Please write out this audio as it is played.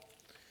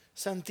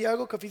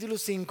Santiago capítulo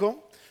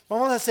 5.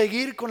 Vamos a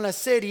seguir con la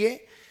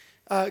serie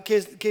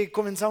que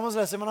comenzamos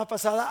la semana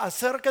pasada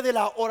acerca de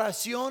la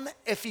oración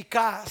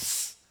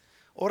eficaz.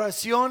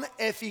 Oración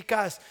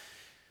eficaz.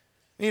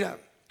 Mira,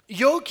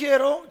 yo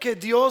quiero que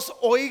Dios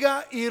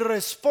oiga y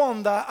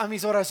responda a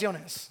mis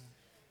oraciones.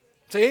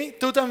 ¿Sí?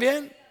 ¿Tú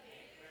también?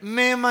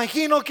 Me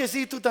imagino que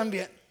sí, tú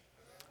también.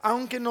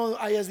 Aunque no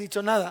hayas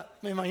dicho nada,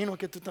 me imagino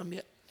que tú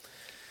también.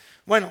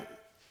 Bueno,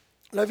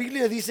 la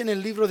Biblia dice en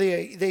el libro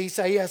de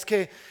Isaías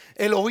que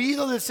el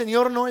oído del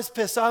Señor no es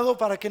pesado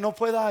para que no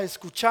pueda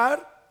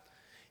escuchar,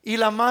 y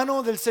la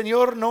mano del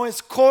Señor no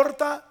es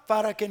corta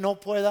para que no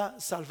pueda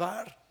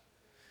salvar.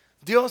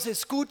 Dios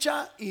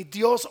escucha y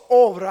Dios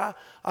obra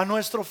a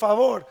nuestro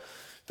favor.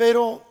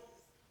 Pero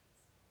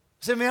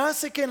se me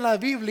hace que en la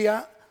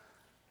Biblia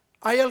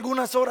hay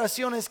algunas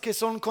oraciones que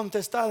son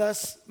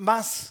contestadas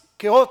más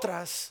que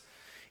otras.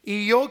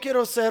 Y yo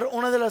quiero ser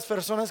una de las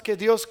personas que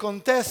Dios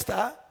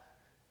contesta.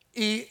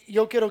 Y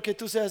yo quiero que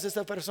tú seas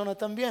esta persona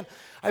también.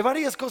 Hay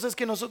varias cosas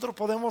que nosotros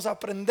podemos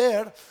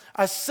aprender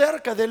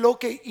acerca de lo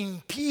que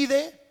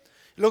impide,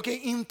 lo que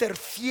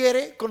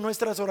interfiere con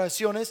nuestras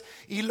oraciones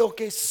y lo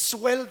que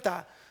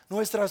suelta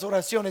nuestras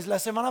oraciones. La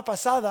semana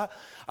pasada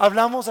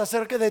hablamos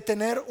acerca de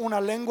tener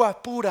una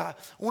lengua pura,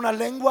 una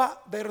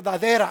lengua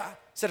verdadera.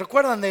 ¿Se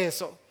recuerdan de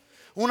eso?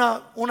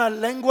 Una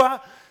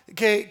lengua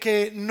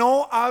que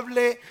no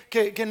hable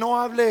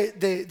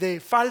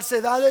de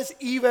falsedades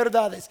y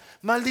verdades,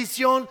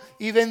 maldición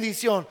y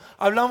bendición.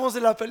 Hablamos de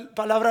la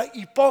palabra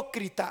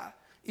hipócrita.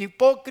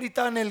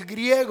 Hipócrita en el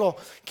griego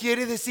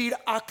quiere decir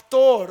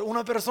actor,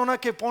 una persona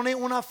que pone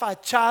una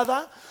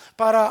fachada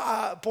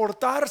para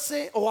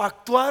portarse o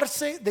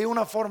actuarse de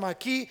una forma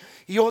aquí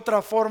y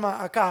otra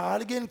forma acá.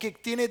 Alguien que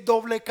tiene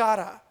doble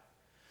cara.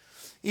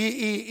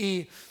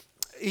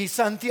 Y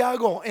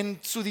Santiago en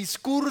su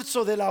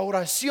discurso de la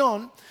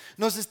oración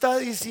nos está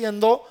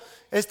diciendo,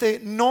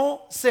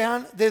 no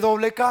sean de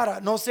doble cara,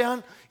 no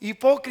sean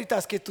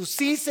hipócritas, que tú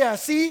sí sea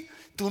sí,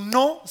 tú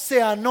no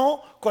sea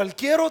no,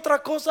 cualquier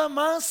otra cosa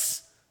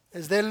más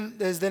es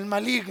del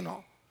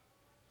maligno.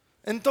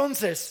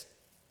 Entonces,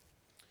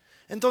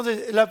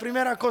 la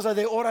primera cosa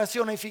de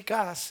oración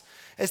eficaz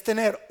es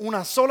tener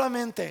una sola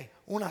mente,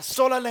 una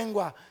sola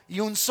lengua y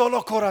un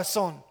solo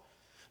corazón.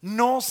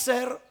 No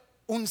ser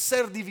un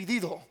ser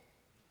dividido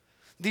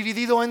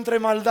entre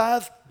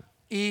maldad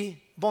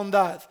y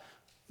bondad,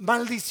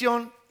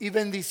 maldición y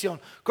bendición.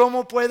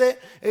 ¿Cómo puede?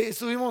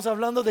 Estuvimos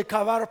hablando de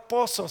cavar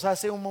pozos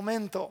hace un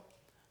momento.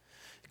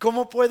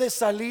 ¿Cómo puede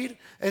salir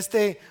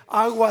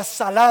agua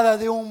salada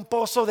de un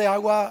pozo de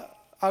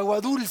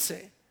agua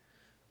dulce?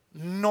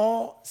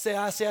 No se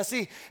hace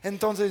así.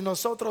 Entonces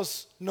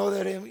nosotros no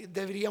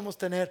deberíamos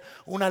tener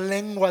una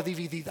lengua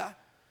dividida,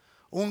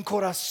 un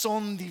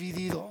corazón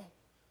dividido,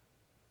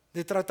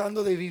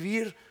 tratando de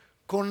vivir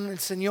con el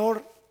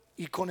Señor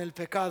y con el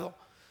pecado.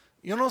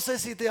 Yo no sé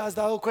si te has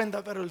dado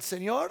cuenta, pero el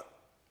Señor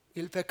y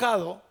el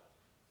pecado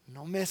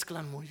no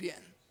mezclan muy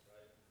bien.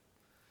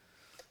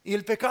 Y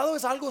el pecado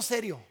es algo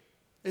serio,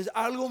 es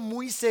algo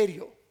muy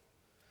serio.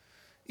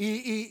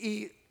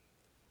 Y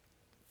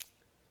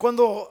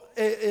cuando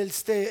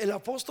el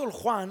apóstol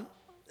Juan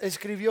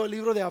escribió el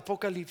libro de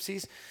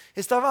Apocalipsis,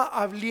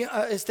 estaba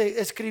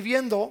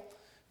escribiendo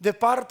de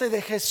parte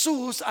de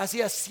Jesús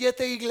hacia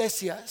 7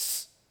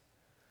 iglesias.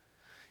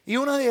 Y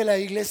una de las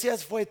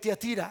iglesias fue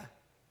Tiatira.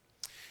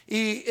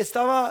 Y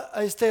estaba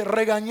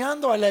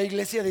regañando a la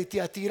iglesia de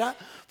Tiatira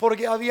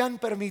porque habían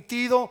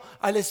permitido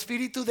al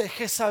espíritu de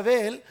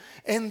Jezabel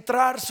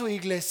entrar a su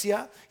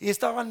iglesia y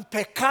estaban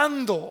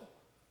pecando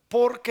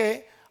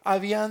porque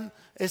habían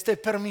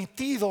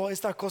permitido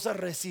esta cosa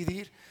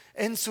residir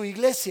en su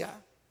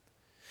iglesia.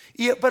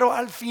 Pero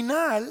al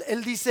final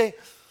él dice,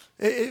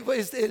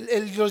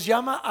 él los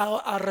llama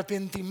a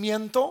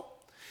arrepentimiento.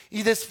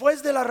 Y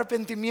después del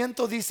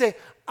arrepentimiento dice,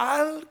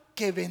 al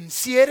que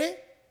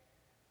venciere,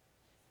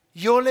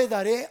 yo le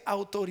daré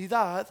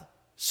autoridad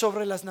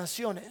sobre las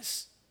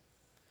naciones.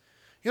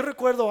 Yo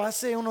recuerdo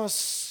hace unos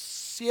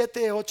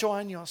 7, 8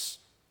 años,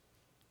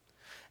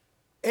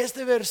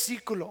 este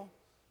versículo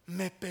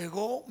me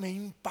pegó, me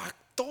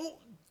impactó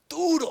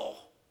duro.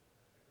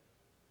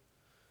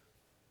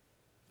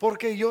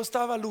 Porque yo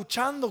estaba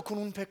luchando con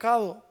un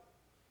pecado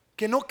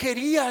que no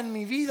quería en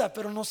mi vida,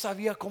 pero no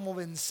sabía cómo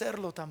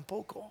vencerlo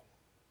tampoco.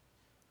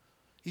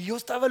 Y yo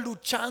estaba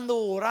luchando,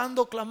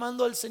 orando,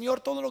 clamando al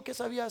Señor todo lo que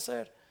sabía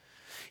hacer.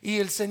 Y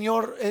el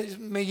Señor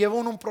me llevó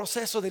en un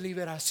proceso de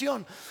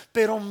liberación,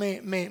 pero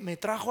me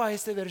trajo a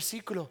este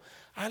versículo: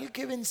 al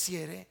que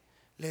venciere,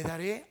 le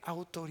daré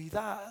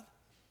autoridad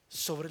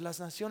sobre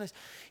las naciones.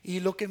 Y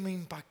lo que me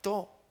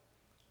impactó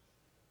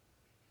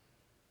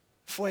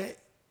fue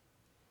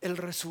el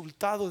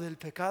resultado del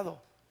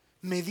pecado.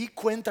 Me di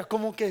cuenta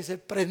como que se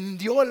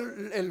prendió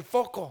el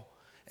foco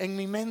en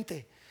mi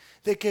mente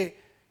de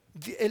que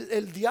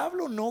el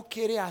diablo no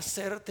quiere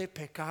hacerte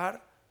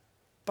pecar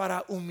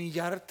para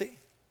humillarte,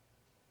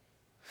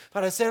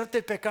 para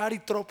hacerte pecar y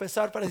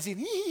tropezar, para decir,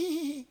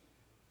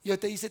 yo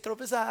te hice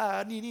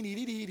tropezar,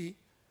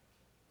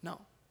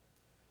 no.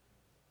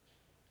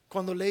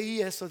 Cuando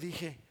leí eso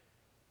dije,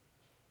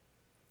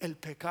 el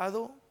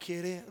pecado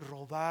quiere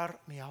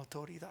robar mi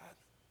autoridad.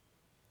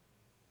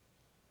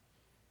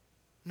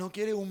 No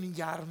quiere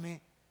humillarme,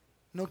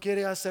 no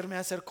quiere hacerme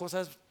hacer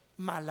cosas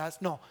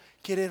malas, no,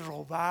 quiere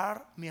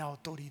robar mi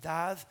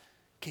autoridad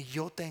que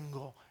yo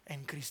tengo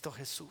en Cristo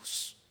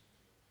Jesús.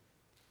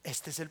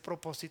 Este es el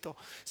propósito.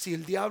 Si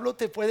el diablo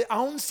te puede,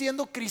 aun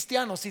siendo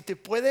cristiano, si te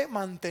puede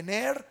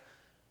mantener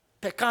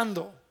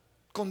pecando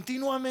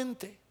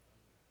continuamente,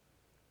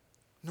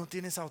 no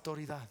tienes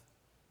autoridad.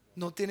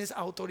 No tienes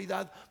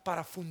autoridad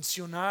para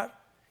funcionar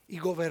y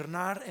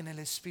gobernar en el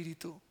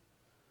Espíritu,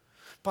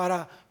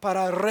 para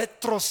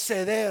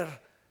retroceder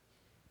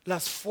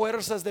las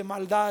fuerzas de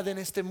maldad en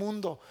este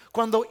mundo.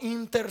 Cuando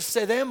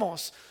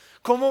intercedemos,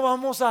 ¿cómo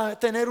vamos a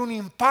tener un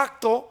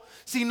impacto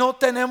si no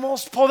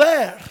tenemos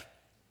poder?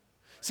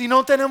 Si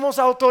no tenemos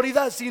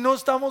autoridad, si no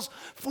estamos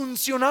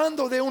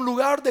funcionando de un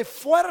lugar de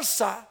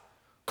fuerza,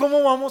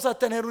 ¿cómo vamos a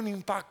tener un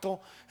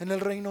impacto en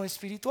el reino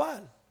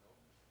espiritual?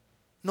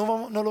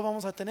 No lo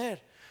vamos a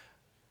tener.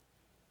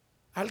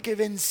 Al que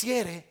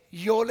venciere,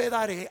 yo le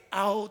daré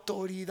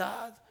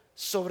autoridad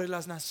sobre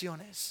las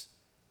naciones.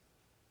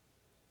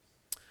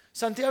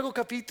 Santiago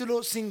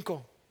capítulo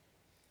 5,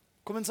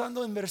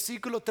 comenzando en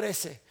versículo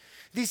 13,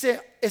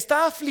 dice: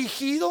 ¿está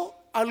afligido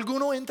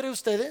alguno entre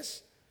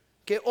ustedes?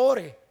 Que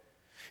ore.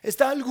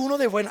 ¿Está alguno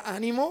de buen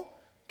ánimo?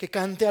 Que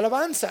cante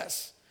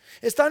alabanzas.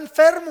 ¿Está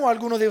enfermo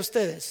alguno de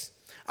ustedes?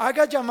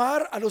 Haga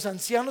llamar a los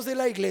ancianos de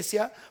la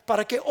iglesia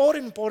para que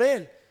oren por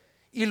él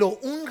y lo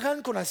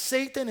unjan con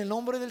aceite en el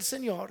nombre del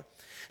Señor.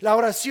 La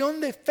oración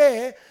de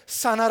fe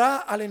sanará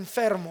al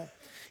enfermo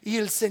y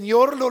el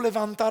Señor lo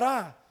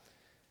levantará.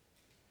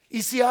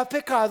 Y si ha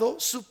pecado,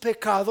 su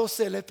pecado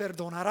se le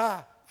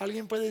perdonará.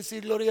 ¿Alguien puede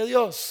decir gloria a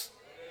Dios?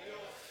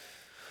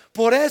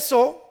 Por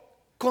eso,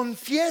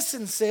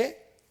 confiésense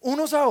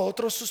unos a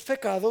otros sus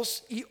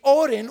pecados y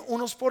oren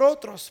unos por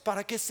otros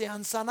para que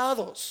sean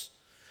sanados.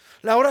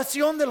 La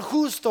oración del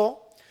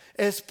justo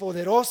es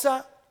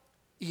poderosa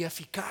y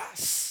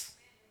eficaz.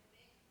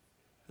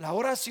 La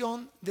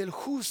oración del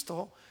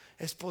justo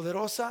es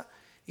poderosa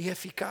y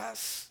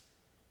eficaz.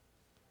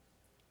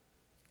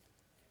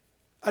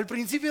 Al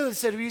principio del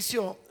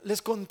servicio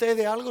les conté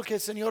de algo que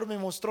el Señor me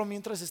mostró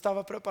mientras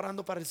estaba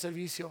preparando para el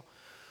servicio.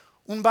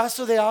 Un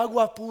vaso de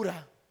agua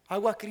pura,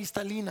 agua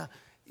cristalina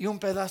y un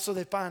pedazo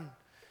de pan.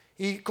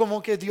 Y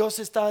como que Dios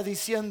está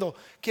diciendo: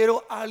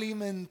 quiero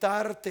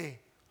alimentarte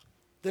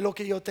de lo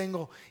que yo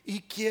tengo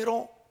y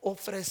quiero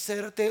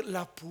ofrecerte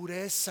la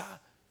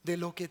pureza de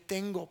lo que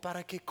tengo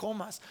para que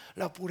comas.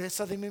 La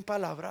pureza de mi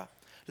palabra,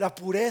 la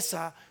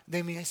pureza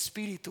de mi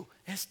espíritu.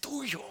 Es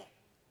tuyo,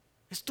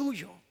 es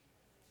tuyo.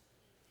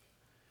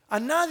 A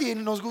nadie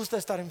nos gusta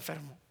estar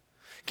enfermo.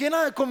 ¿Quién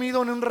ha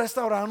comido en un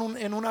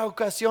restaurante en una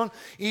ocasión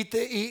y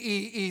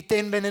te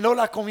envenenó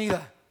la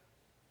comida?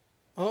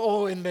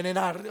 O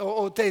envenenar,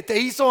 o te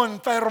hizo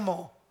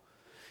enfermo.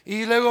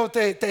 Y luego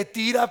te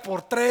tira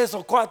por 3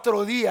 o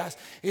 4 días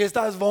y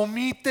estás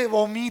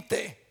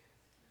vomite.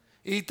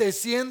 Y te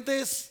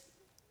sientes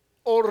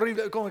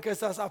horrible, como que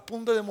estás a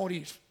punto de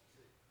morir.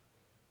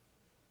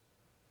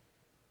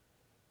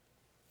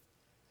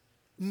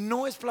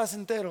 No es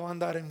placentero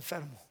andar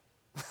enfermo.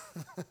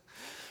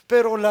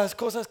 Pero las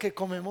cosas que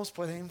comemos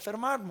pueden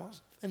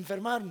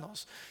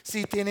enfermarnos.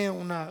 Si tiene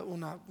una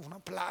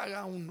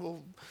plaga o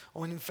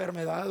una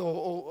enfermedad,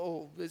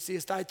 o si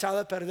está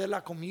echada a perder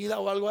la comida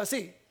o algo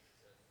así.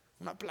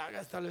 Una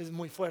plaga tal vez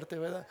muy fuerte,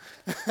 ¿verdad?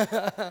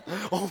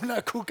 O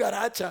una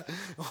cucaracha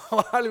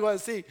o algo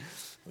así.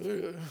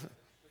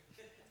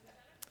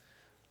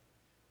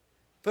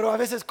 Pero a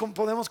veces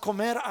podemos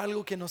comer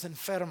algo que nos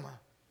enferma.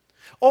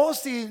 O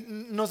si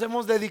nos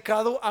hemos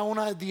dedicado a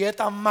una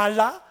dieta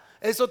mala,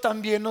 eso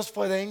también nos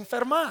puede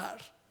enfermar,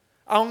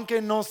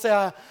 aunque no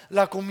sea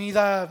la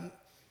comida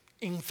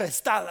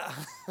infestada.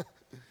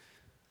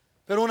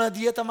 Pero una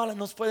dieta mala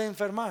nos puede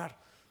enfermar.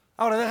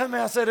 Ahora déjenme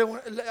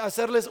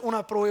hacerles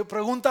una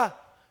pregunta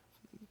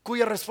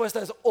cuya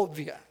respuesta es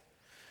obvia.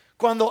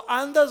 Cuando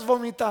andas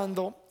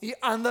vomitando y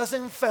andas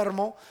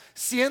enfermo,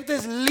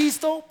 ¿sientes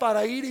listo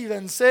para ir y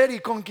vencer y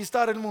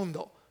conquistar el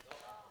mundo?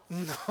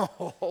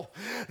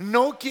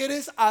 No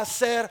quieres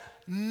hacer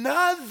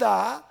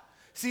nada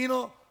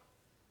sino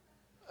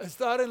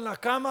estar en la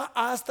cama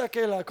hasta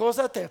que la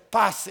cosa te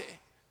pase,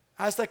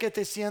 hasta que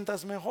te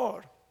sientas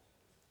mejor.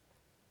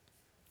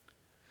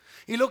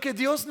 Y lo que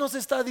Dios nos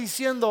está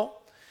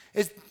diciendo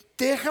es: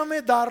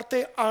 déjame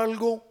darte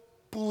algo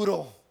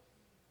puro,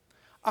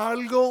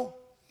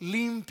 algo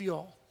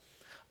limpio,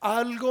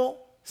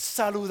 algo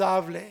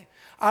saludable,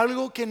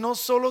 algo que no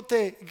solo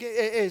que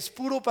es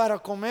puro para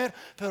comer,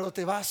 pero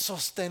te va a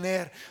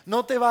sostener.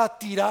 No te va a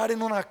tirar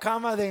en una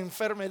cama de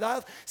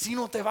enfermedad,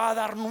 sino te va a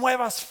dar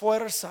nuevas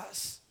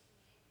fuerzas.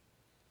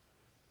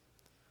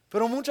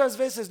 Pero muchas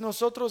veces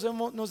nosotros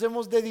nos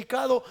hemos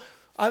dedicado,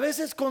 a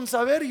veces con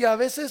saber y a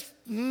veces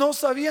no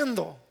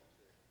sabiendo.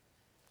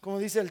 Como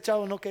dice el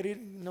chavo, no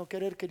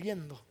querer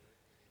queriendo.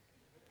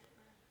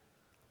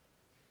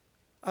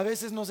 A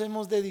veces nos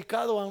hemos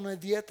dedicado a una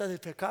dieta de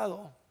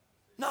pecado.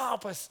 No,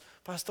 pues,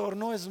 pastor,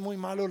 no es muy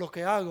malo lo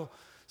que hago.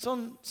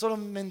 Son solo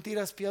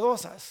mentiras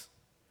piadosas.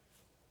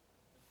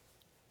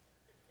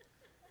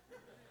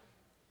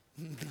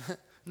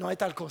 No hay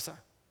tal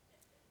cosa.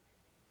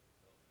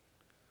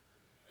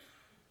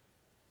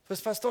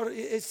 Pues pastor,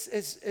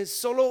 es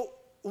solo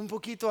un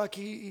poquito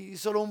aquí y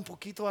solo un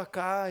poquito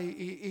acá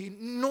y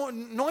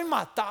no he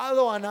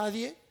matado a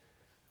nadie.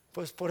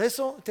 Pues por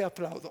eso te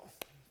aplaudo.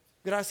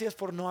 Gracias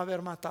por no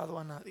haber matado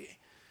a nadie.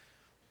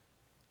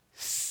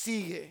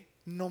 Sigue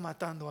no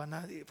matando a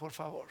nadie, por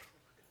favor.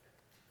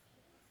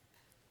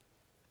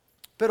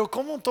 Pero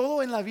como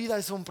todo en la vida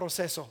es un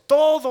proceso,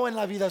 todo en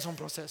la vida es un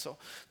proceso.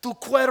 Tu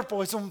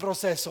cuerpo es un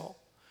proceso.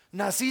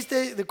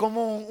 Naciste de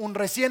como un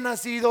recién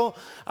nacido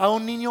a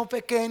un niño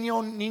pequeño,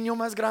 un niño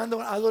más grande,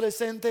 un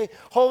adolescente,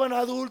 joven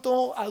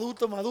adulto,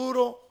 adulto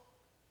maduro.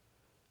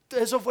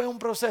 Eso fue un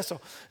proceso.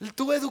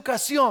 Tu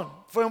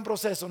educación fue un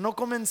proceso. No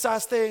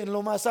comenzaste en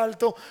lo más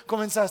alto,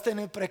 comenzaste en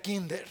el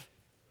prekinder.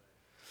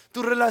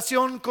 Tu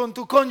relación con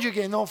tu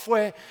cónyuge no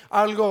fue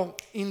algo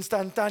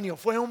instantáneo,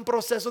 fue un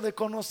proceso de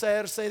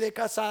conocerse, de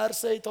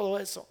casarse y todo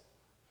eso.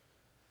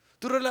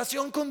 Tu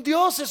relación con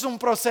Dios es un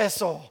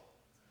proceso.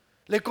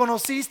 Le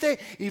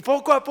conociste y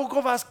poco a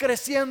poco vas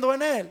creciendo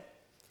en Él.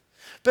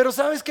 Pero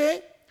 ¿sabes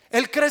qué?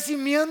 El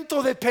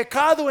crecimiento de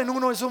pecado en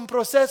uno es un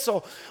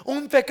proceso.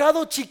 Un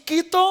pecado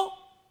chiquito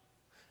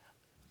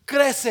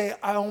crece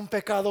a un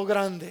pecado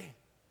grande.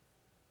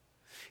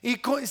 Y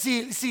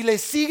si le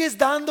sigues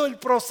dando el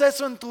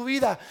proceso en tu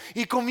vida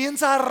y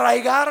comienza a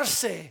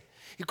arraigarse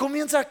y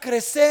comienza a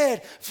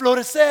crecer,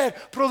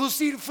 florecer,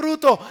 producir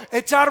fruto,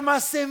 echar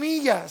más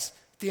semillas,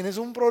 tienes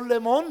un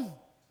problemón.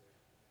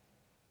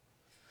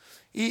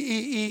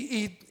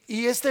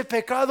 Y este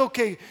pecado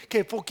que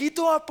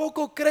poquito a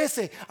poco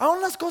crece, aún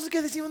las cosas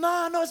que decimos,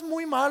 no es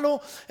muy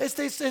malo,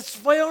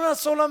 fue una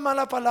sola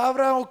mala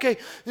palabra, o que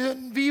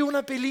vi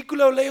una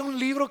película o leí un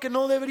libro que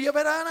no debería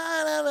ver,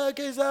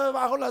 que está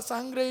bajo la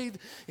sangre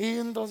y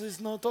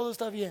entonces no, todo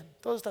está bien,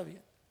 todo está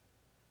bien.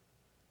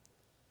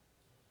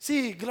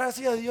 Sí,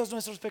 gracias a Dios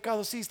nuestros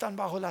pecados sí están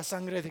bajo la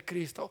sangre de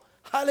Cristo,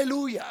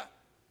 aleluya.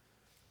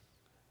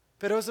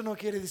 Pero eso no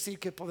quiere decir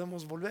que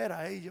podemos volver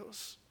a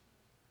ellos.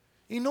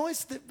 Y no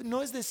es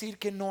decir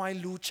que no hay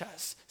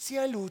luchas, sí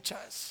hay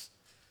luchas,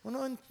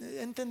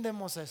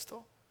 entendemos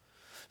esto,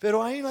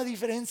 pero hay una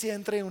diferencia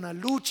entre una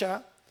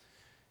lucha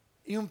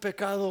y un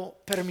pecado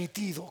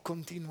permitido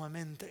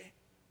continuamente.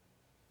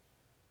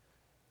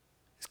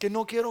 Es que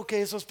no quiero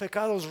que esos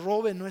pecados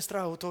roben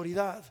nuestra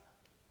autoridad.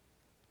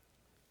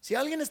 Si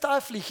alguien está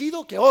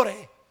afligido, que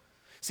ore.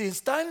 Si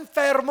está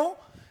enfermo,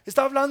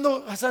 está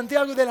hablando a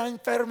Santiago de la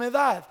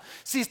enfermedad.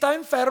 Si está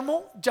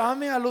enfermo,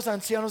 llame a los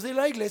ancianos de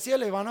la iglesia,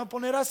 le van a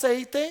poner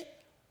aceite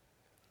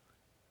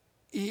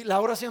y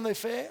la oración de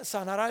fe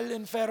sanará al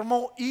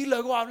enfermo y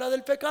luego habla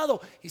del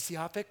pecado. Y si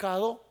ha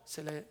pecado,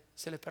 se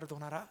le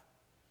perdonará.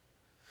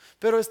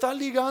 Pero está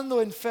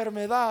ligando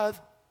enfermedad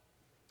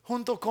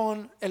junto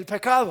con el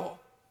pecado.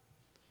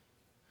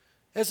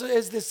 Eso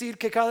es decir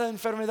que cada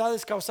enfermedad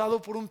es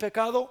causado por un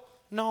pecado.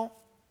 No.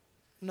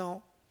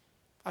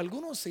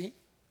 Algunos sí.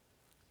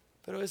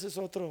 Pero ese es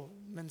otro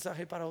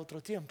mensaje para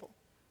otro tiempo.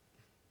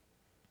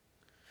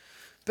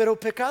 Pero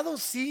pecado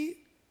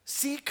sí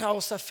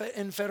causa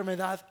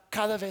enfermedad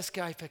cada vez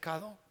que hay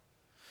pecado.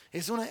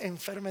 Es una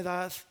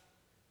enfermedad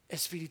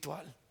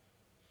espiritual.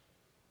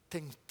 Te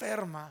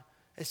enferma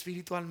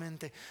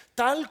espiritualmente.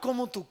 Tal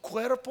como tu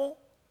cuerpo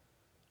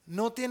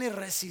no tiene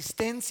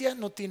resistencia,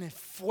 no tiene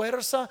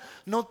fuerza,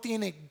 no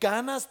tiene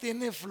ganas,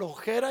 tiene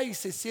flojera y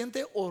se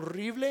siente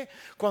horrible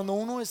cuando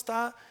uno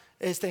está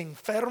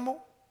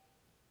enfermo.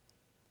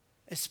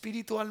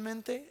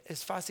 Espiritualmente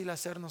es fácil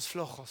hacernos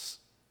flojos,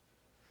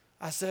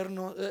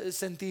 hacernos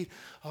sentir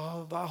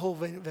bajo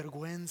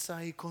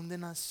vergüenza y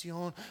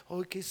condenación,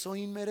 que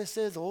soy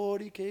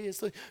inmerecedor y que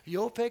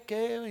yo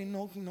pequé y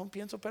no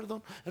pienso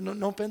perdón,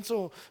 no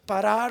pienso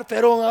parar,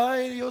 pero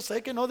yo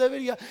sé que no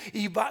debería.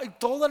 Y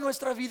toda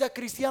nuestra vida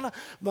cristiana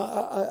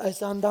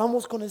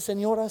andamos con el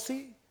Señor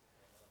así.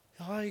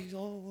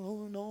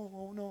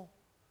 No.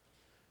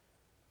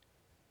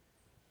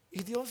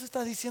 Y Dios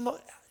está diciendo,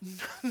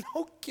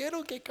 no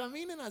quiero que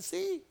caminen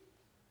así.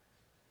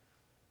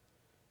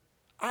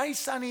 Hay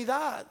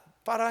sanidad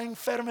para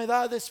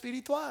enfermedad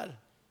espiritual.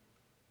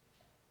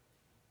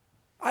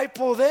 Hay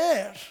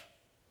poder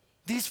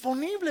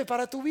disponible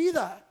para tu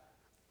vida.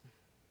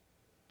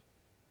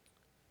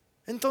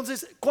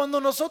 Entonces,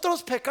 cuando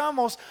nosotros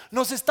pecamos,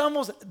 nos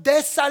estamos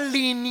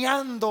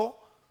desalineando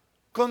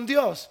con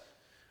Dios.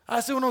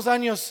 Hace unos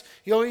años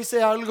yo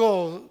hice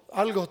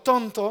algo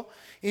tonto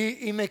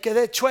y me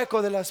quedé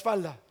chueco de la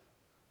espalda.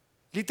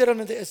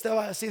 Literalmente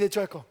estaba así de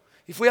chueco.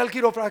 Y fui al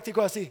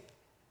quiropráctico así.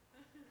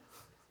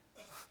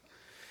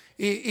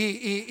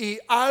 Y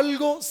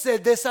algo se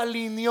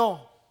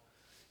desalineó.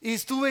 Y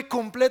estuve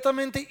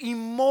completamente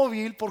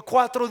inmóvil por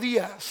 4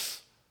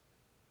 días.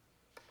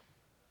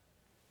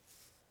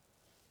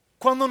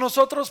 Cuando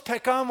nosotros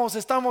pecamos,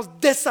 estamos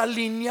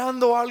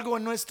desalineando algo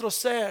en nuestro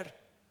ser.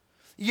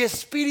 Y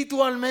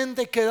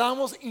espiritualmente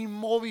quedamos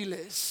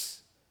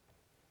inmóviles.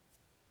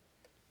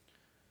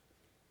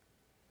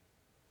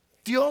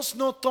 Dios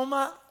no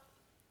toma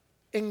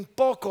en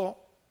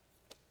poco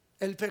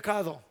el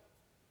pecado.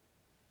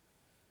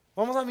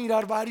 Vamos a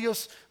mirar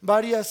varios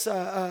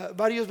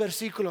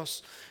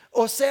versículos.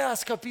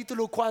 Oseas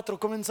capítulo 4,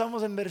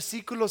 comenzamos en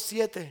versículo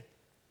 7.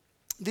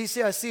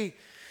 Dice así: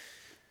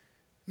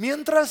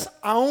 mientras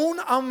aún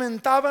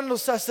aumentaban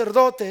los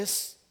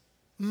sacerdotes,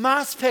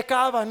 más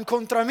pecaban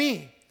contra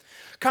mí.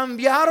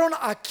 Cambiaron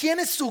a quien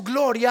es su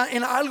gloria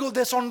en algo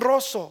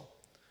deshonroso.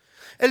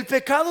 El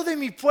pecado de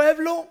mi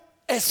pueblo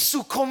es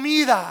su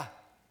comida.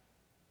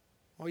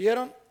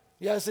 ¿Oyeron?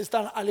 Ya se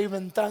están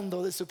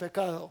alimentando de su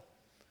pecado.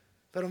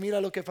 Pero mira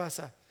lo que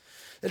pasa.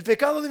 El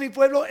pecado de mi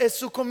pueblo es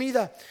su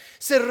comida.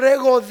 Se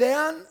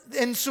regodean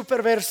en su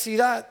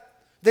perversidad.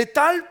 De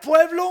tal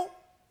pueblo,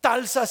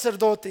 tal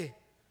sacerdote.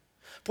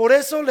 Por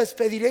eso les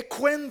pediré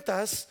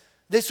cuentas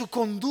de su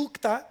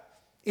conducta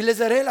y les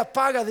daré la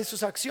paga de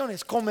sus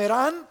acciones.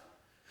 Comerán,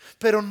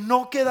 pero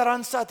no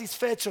quedarán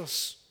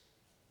satisfechos.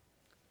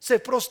 Se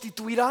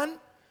prostituirán,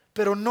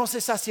 pero no se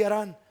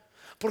saciarán,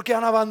 porque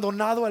han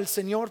abandonado al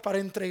Señor para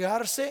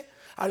entregarse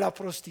a la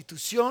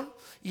prostitución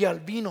y al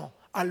vino,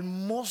 al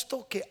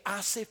mosto que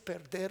hace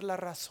perder la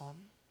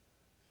razón.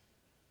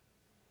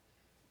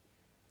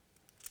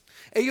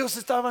 Ellos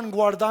estaban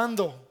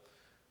guardando.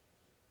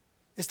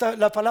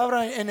 La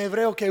palabra en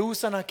hebreo que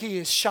usan aquí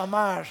es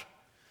shamar.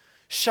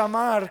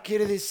 Shamar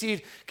quiere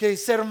decir que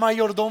ser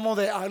mayordomo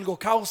de algo,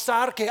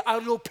 causar que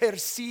algo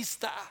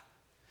persista.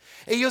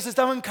 Ellos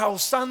estaban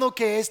causando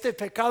que este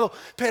pecado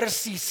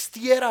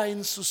persistiera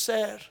en su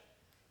ser.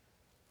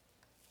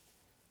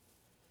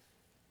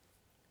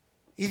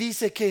 Y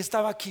dice que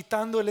estaba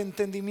quitando el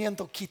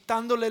entendimiento,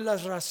 quitándole la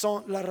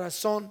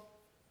razón.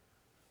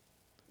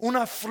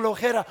 Una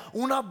flojera,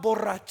 una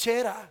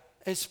borrachera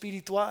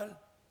espiritual,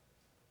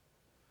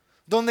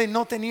 donde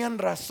no tenían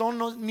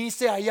razón ni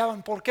se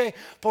hallaban. ¿Por qué?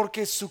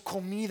 Porque su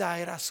comida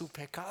era su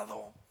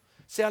pecado.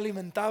 Se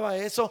alimentaba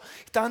eso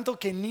tanto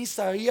que ni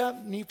sabía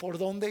ni por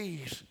dónde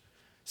ir.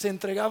 Se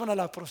entregaban a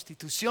la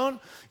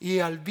prostitución y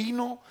al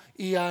vino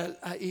y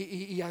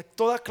a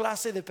toda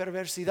clase de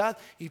perversidad,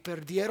 y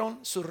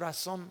perdieron su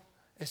razón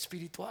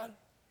espiritual.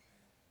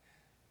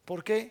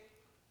 ¿Por qué?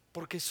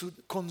 Porque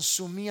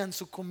consumían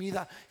su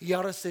comida y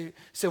ahora se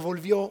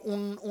volvió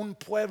un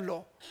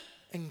pueblo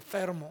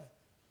enfermo.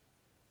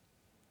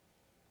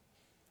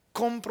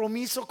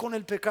 Compromiso con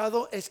el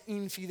pecado es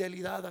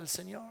infidelidad al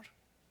Señor.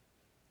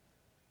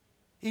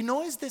 Y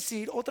no es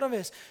decir, otra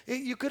vez,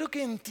 yo quiero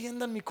que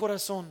entiendan mi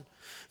corazón.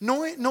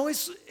 No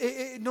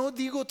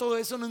digo todo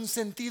eso en un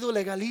sentido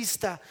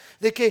legalista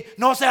de que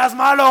no seas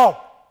malo.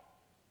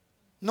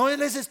 No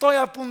les estoy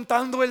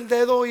apuntando el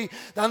dedo y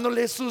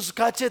dándoles sus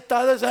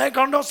cachetadas.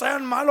 No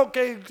sean malos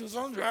que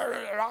son.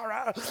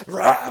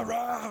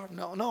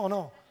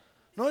 No.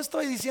 No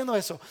estoy diciendo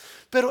eso.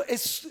 Pero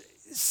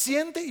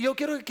yo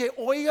quiero que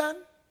oigan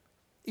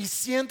y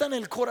sientan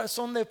el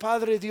corazón de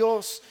Padre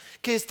Dios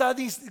que está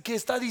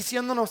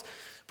diciéndonos: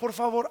 por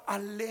favor,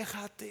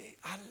 aléjate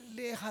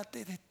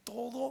de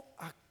todo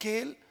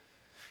aquel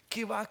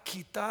que va a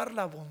quitar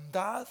la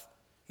bondad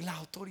y la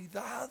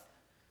autoridad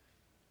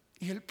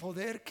y el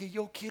poder que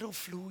yo quiero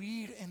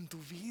fluir en tu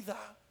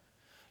vida.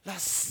 La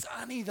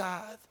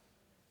sanidad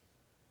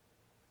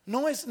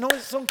no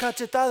son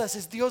cachetadas,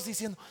 es Dios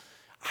diciendo: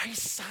 hay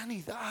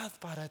sanidad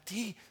para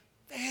ti.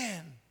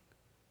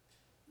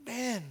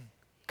 Ven,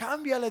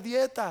 cambia la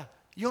dieta,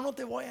 yo no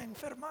te voy a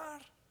enfermar.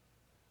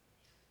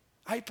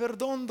 Hay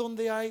perdón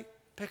donde hay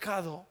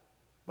pecado.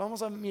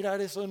 Vamos a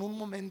mirar eso en un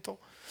momento.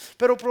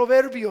 Pero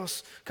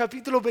Proverbios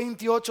capítulo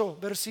 28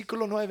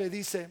 versículo 9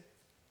 dice: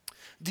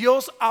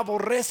 Dios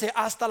aborrece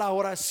hasta la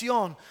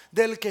oración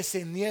del que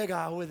se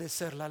niega a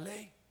obedecer la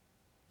ley.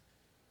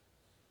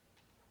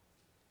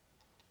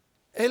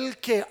 El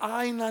que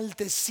ha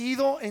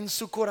enaltecido en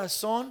su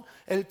corazón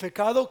el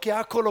pecado, que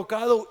ha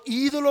colocado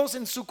ídolos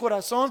en su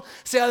corazón,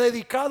 se ha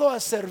dedicado a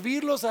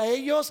servirlos a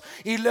ellos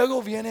y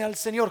luego viene al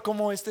Señor,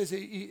 como estas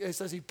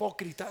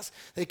hipócritas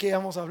de que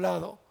hemos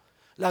hablado.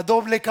 La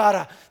doble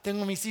cara: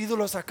 tengo mis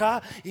ídolos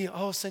acá y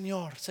oh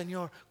Señor,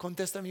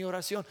 contesta mi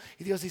oración.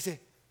 Y Dios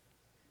dice: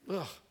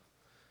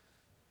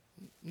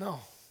 no.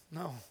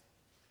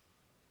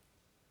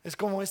 Es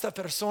como esta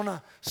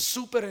persona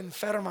súper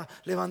enferma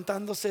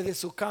levantándose de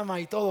su cama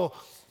y todo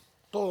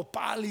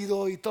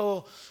pálido y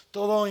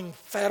todo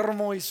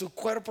enfermo, y su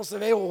cuerpo se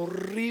ve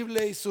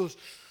horrible y sus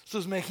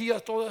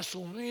mejillas todas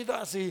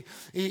sumidas y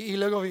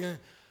luego viene: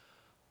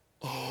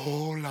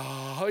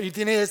 hola, y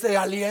tiene este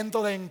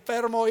aliento de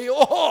enfermo y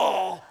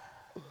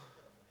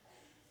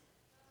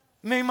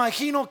me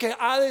imagino que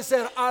ha de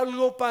ser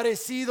algo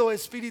parecido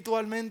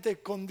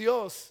espiritualmente con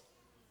Dios.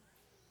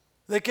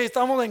 De que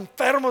estamos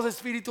enfermos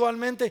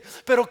espiritualmente,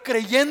 pero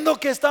creyendo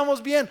que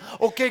estamos bien,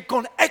 o que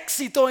con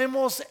éxito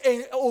hemos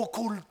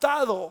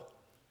ocultado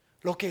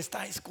lo que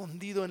está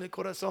escondido en el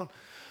corazón.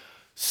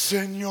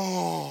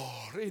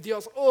 Señor, y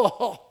Dios,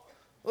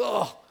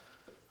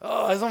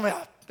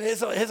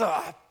 eso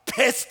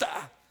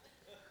apesta.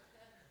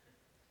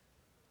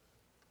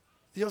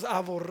 Dios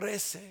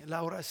aborrece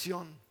la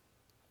oración.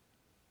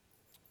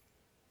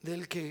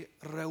 del que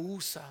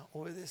rehúsa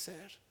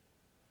obedecer.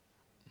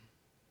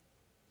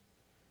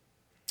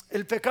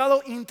 El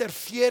pecado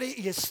interfiere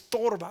y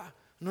estorba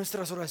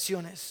nuestras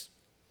oraciones.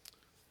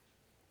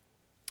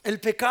 El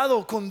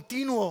pecado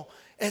continuo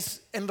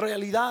es en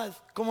realidad,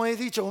 como he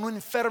dicho, una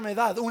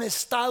enfermedad, un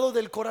estado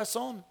del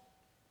corazón.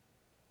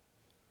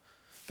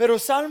 Pero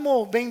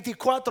Salmo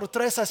 24,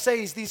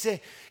 3-6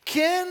 dice: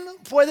 ¿quién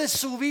puede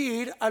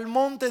subir al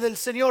monte del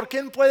Señor?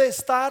 ¿Quién puede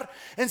estar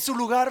en su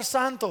lugar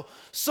santo?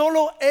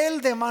 Solo el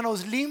de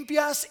manos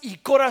limpias y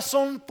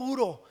corazón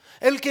puro,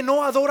 el que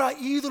no adora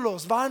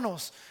ídolos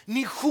vanos,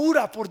 ni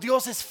jura por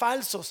dioses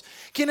falsos,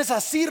 quienes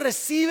así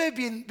recibe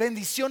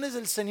bendiciones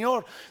del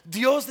Señor.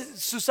 Dios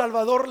su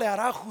Salvador le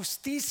hará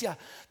justicia.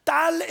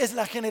 Tal es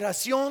la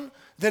generación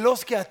de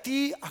los que a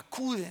ti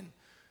acuden,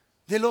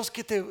 de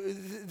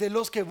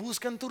los que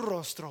buscan tu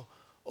rostro,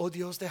 oh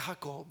Dios de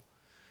Jacob.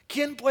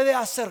 ¿Quién puede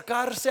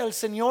acercarse al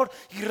Señor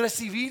y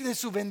recibir de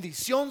su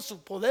bendición,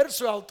 su poder,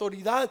 su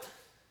autoridad?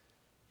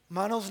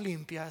 Manos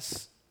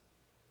limpias,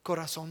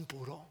 corazón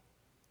puro.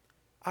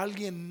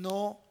 Alguien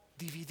no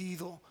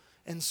dividido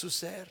en su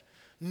ser,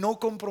 no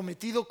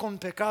comprometido con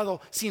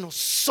pecado, sino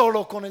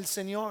solo con el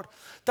Señor.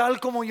 Tal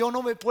como yo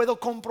no me puedo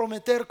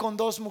comprometer con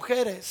dos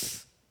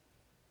mujeres.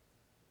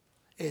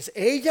 Es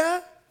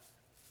ella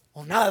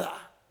o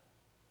nada.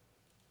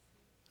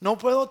 No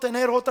puedo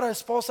tener otra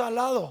esposa al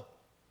lado.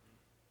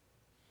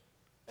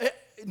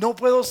 No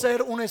puedo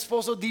ser un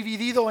esposo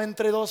dividido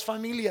entre dos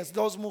familias,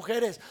 dos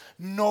mujeres.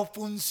 No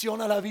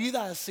funciona la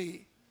vida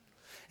así.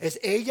 Es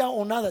ella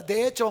o nada.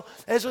 De hecho,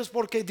 eso es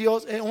porque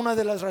Dios, una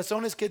de las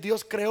razones que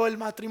Dios creó el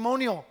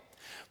matrimonio,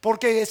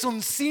 porque es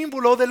un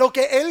símbolo de lo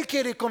que Él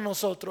quiere con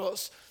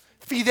nosotros.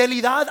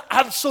 Fidelidad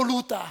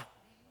absoluta.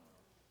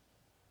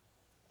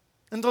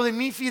 Entonces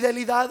mi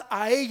fidelidad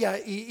a ella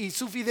y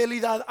su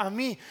fidelidad a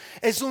mí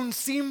es un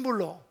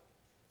símbolo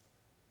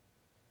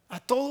a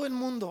todo el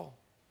mundo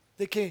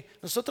de que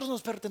nosotros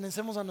nos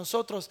pertenecemos a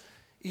nosotros,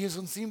 y es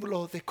un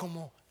símbolo de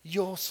cómo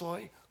yo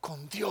soy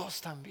con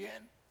Dios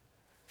también.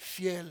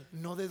 Fiel,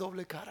 no de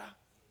doble cara.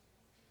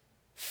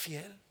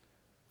 Fiel,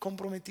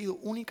 comprometido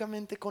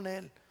únicamente con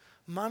Él.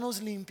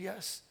 Manos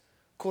limpias,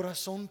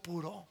 corazón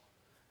puro.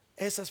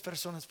 Esas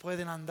personas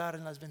pueden andar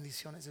en las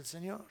bendiciones del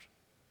Señor.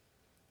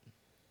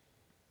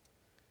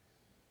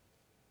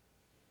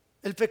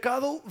 El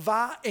pecado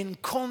va en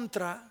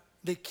contra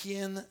de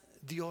quien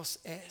Dios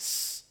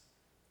es.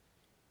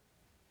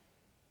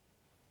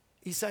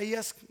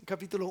 Isaías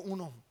capítulo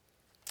 1,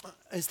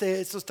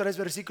 estos 3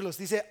 versículos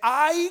dice: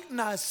 hay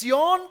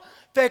nación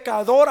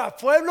pecadora,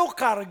 pueblo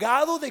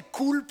cargado de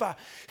culpa,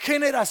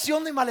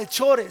 generación de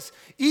malhechores,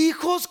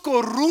 hijos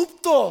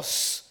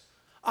corruptos.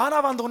 Han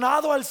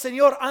abandonado al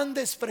Señor, han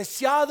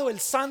despreciado el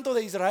Santo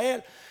de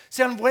Israel,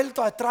 se han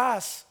vuelto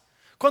atrás.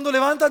 Cuando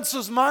levantan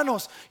sus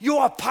manos,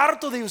 yo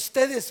aparto de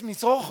ustedes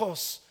mis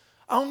ojos.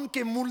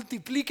 Aunque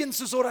multipliquen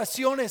sus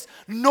oraciones,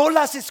 no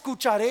las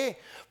escucharé,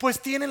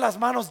 pues tienen las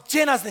manos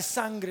llenas de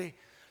sangre.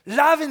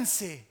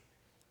 Lávense,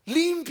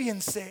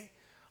 límpiense,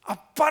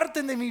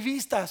 aparten de mi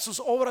vista sus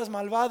obras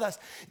malvadas.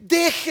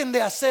 Dejen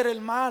de hacer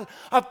el mal,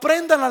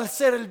 aprendan a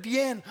hacer el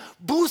bien,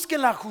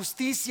 busquen la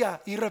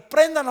justicia y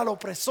reprendan al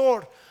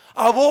opresor.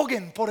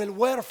 Aboguen por el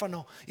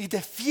huérfano y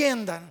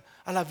defiendan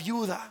a la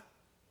viuda.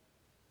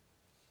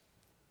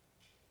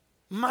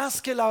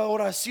 Más que la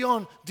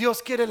oración,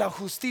 Dios quiere la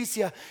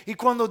justicia. Y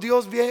cuando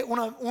Dios ve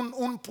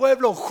un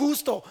pueblo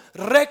justo,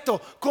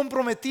 recto,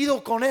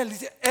 comprometido con Él,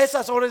 dice: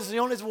 esas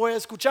oraciones voy a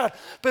escuchar.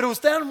 Pero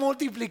ustedes están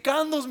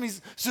multiplicando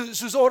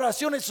sus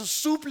oraciones, sus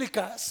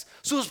súplicas,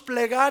 sus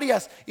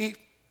plegarias, y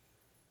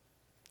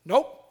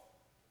no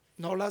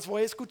las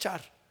voy a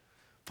escuchar,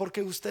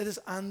 porque ustedes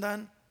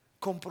andan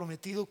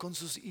comprometidos con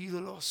sus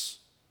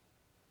ídolos.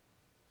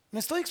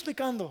 ¿Me estoy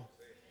explicando?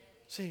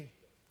 Sí.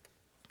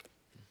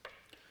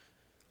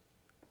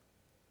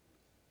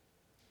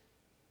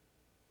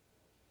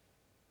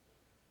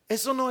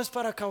 Eso no es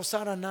para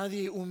causar a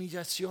nadie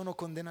humillación o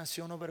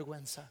condenación o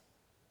vergüenza.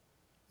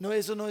 No,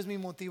 eso no es mi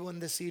motivo en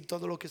decir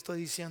todo lo que estoy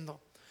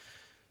diciendo.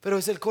 Pero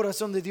es el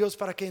corazón de Dios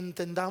para que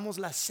entendamos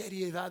la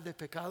seriedad del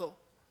pecado.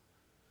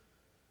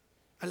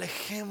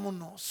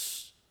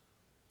 Alejémonos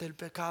del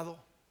pecado.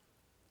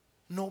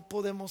 No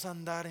podemos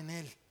andar en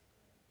él.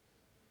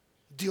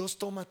 Dios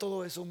toma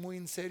todo eso muy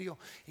en serio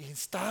y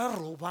está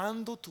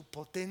robando tu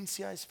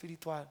potencia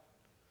espiritual.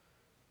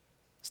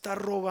 Está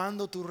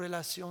robando tu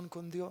relación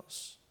con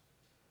Dios.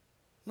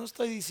 No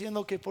estoy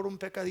diciendo que por un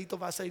pecadito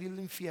vas a ir al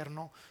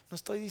infierno. No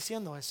estoy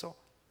diciendo eso.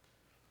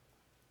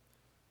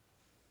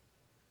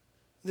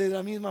 De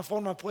la misma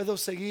forma puedo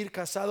seguir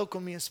casado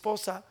con mi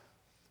esposa,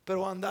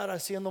 pero andar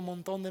haciendo un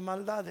montón de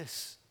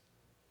maldades.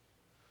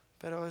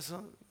 Pero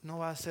eso no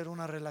va a ser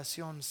una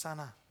relación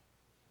sana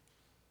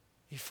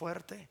y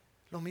fuerte.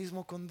 Lo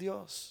mismo con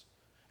Dios.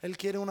 Él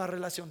quiere una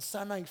relación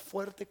sana y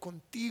fuerte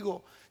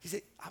contigo.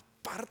 Dice: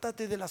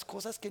 apártate de las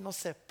cosas que nos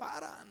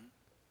separan.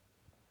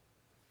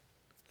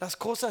 Las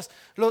cosas,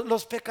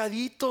 los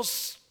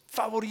pecaditos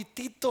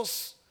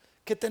favorititos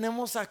que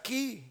tenemos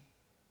aquí.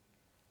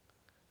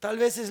 Tal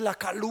vez es la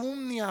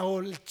calumnia o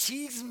el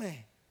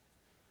chisme.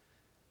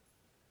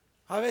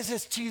 A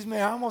veces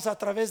chismeamos a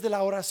través de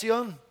la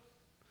oración.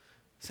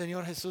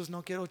 Señor Jesús,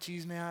 no quiero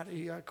chismear,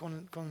 y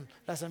con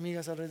las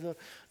amigas alrededor,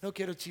 no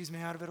quiero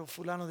chismear, pero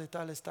fulano de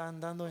tal está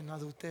andando en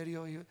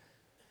adulterio.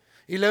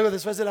 Y luego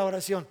después de la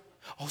oración,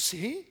 ¿oh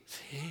sí?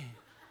 Sí.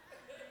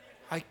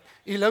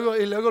 Y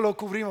luego lo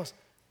cubrimos.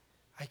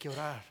 Hay que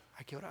orar.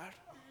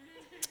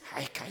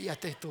 Ay,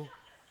 cállate tú.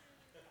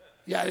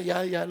 Ya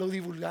lo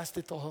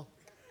divulgaste todo.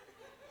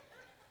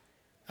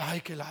 Ay,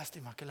 qué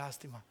lástima.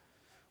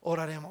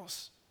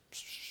 Oraremos.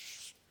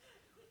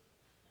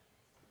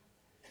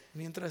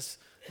 Mientras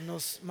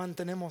nos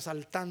mantenemos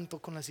al tanto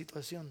con la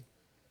situación.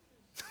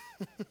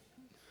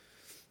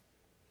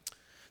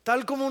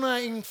 Tal como una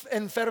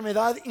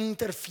enfermedad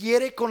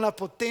interfiere con la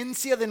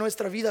potencia de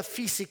nuestra vida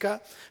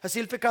física, así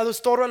el pecado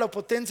estorba la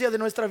potencia de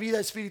nuestra vida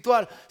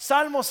espiritual.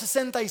 Salmo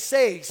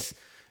 66,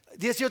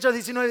 18 a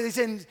 19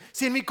 dicen: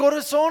 si en mi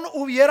corazón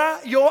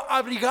hubiera yo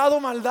abrigado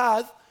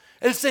maldad,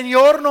 el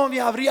Señor no me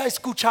habría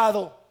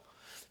escuchado.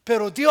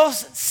 Pero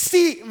Dios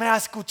sí me ha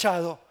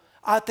escuchado,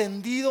 ha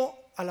atendido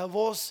a la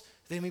voz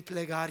de mi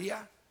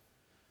plegaria.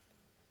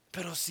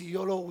 Pero si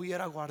yo lo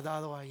hubiera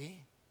guardado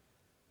ahí,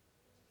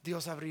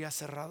 Dios habría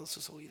cerrado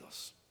sus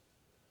oídos.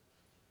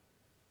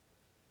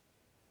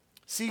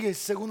 Sigue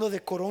segundo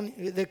de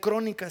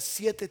Crónicas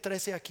 7,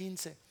 13 a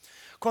 15.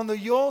 Cuando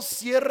yo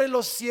cierre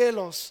los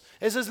cielos,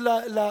 esa es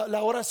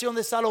la oración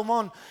de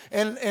Salomón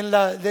en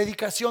la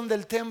dedicación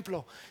del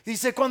templo.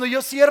 Dice: cuando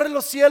yo cierre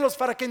los cielos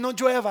para que no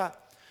llueva,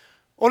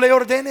 o le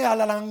ordene a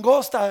la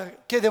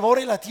langosta que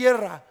devore la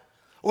tierra,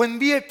 o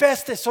envíe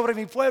peste sobre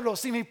mi pueblo,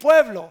 si mi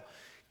pueblo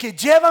que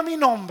lleva mi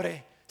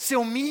nombre se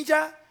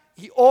humilla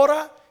y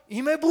ora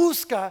y me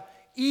busca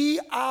y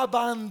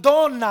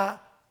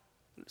abandona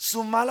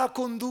su mala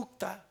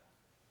conducta,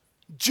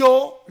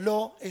 yo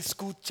lo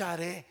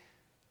escucharé.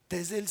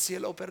 Desde el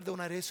cielo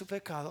perdonaré su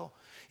pecado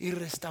y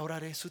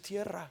restauraré su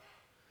tierra.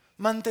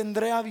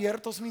 Mantendré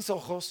abiertos mis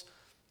ojos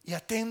y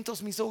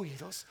atentos mis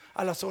oídos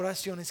a las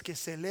oraciones que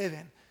se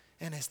eleven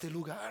en este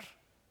lugar.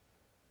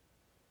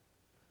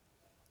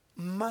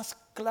 Más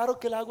claro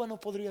que el agua no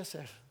podría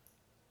ser.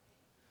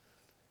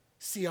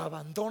 Si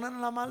abandonan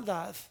la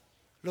maldad,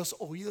 los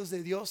oídos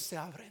de Dios se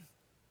abren.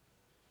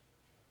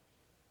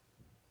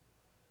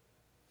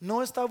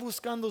 No está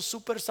buscando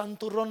super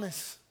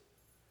santurrones.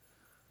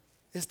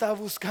 Está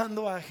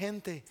buscando a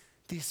gente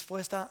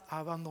dispuesta a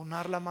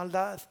abandonar la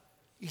maldad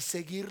y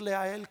seguirle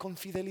a Él con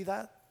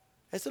fidelidad.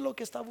 Eso es lo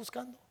que está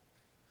buscando.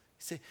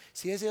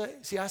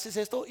 Si haces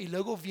esto y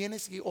luego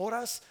vienes y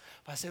oras,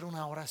 va a ser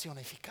una oración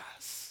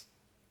eficaz.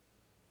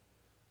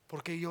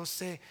 Porque yo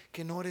sé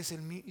que no eres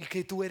el mío, y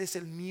que tú eres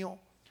el mío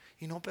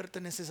y no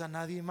perteneces a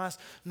nadie más.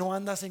 No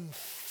andas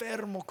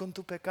enfermo con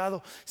tu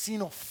pecado,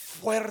 sino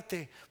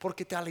fuerte,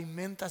 porque te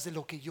alimentas de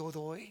lo que yo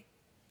doy.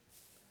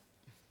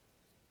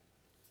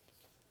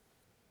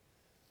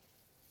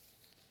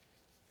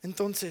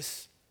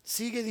 Entonces,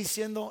 sigue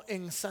diciendo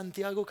en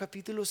Santiago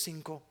capítulo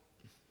 5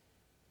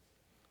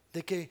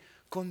 de que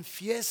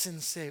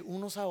confiésense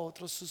unos a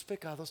otros sus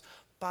pecados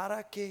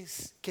para que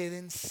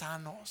queden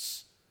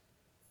sanos,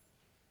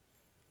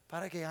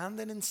 para que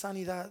anden en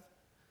sanidad.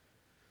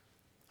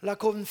 La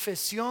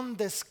confesión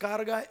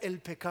descarga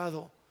el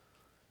pecado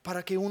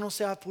para que uno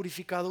sea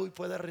purificado y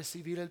pueda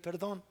recibir el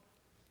perdón.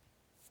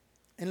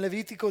 En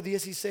Levítico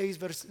 16,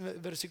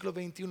 versículo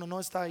 21, no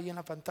está ahí en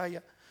la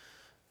pantalla,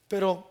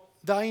 pero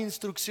da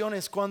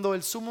instrucciones cuando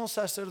el sumo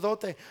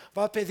sacerdote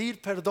va a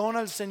pedir perdón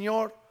al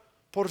Señor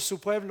por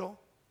su pueblo.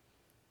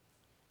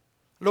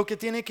 Lo que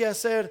tiene que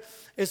hacer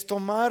es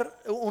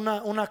tomar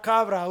una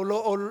cabra o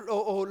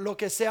lo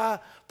que sea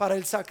para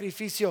el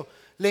sacrificio,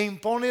 le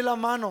impone las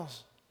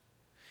manos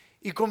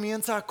y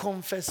comienza a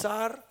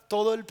confesar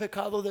todo el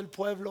pecado del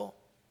pueblo.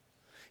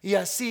 Y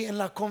así en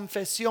la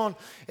confesión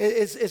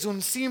es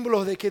un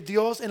símbolo de que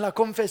Dios, en la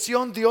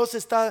confesión Dios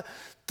está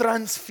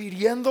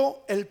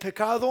transfiriendo el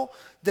pecado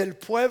del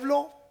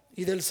pueblo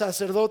y del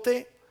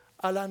sacerdote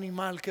al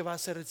animal que va a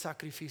hacer el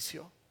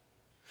sacrificio.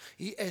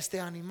 Y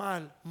este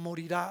animal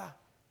morirá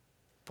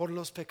por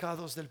los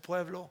pecados del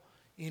pueblo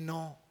y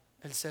no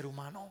el ser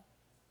humano.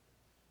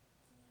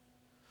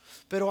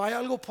 Pero hay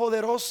algo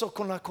poderoso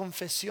con la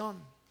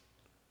confesión,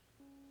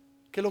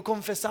 que lo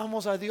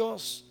confesamos a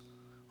Dios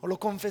o lo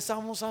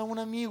confesamos a un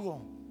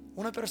amigo,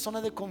 una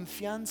persona de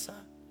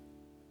confianza.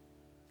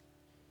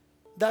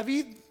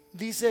 David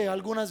dice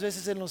algunas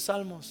veces en los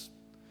salmos: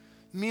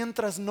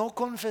 mientras no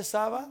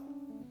confesaba,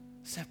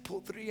 se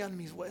podrían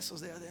mis huesos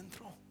de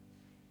adentro.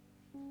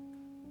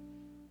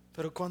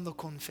 Pero cuando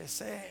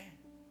confesé,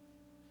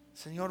 el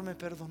Señor me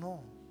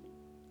perdonó.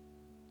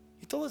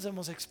 Y todos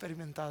hemos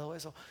experimentado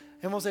eso.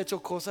 Hemos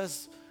hecho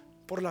cosas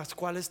por las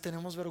cuales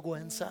tenemos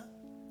vergüenza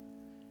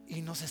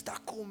y nos está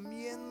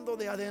comiendo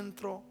de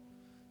adentro.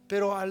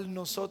 Pero al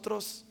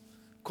nosotros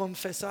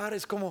confesar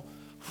es como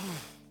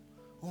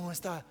uno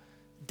está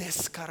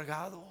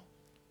descargado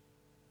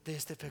de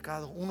este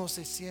pecado. Uno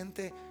se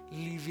siente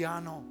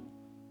liviano,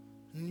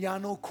 ya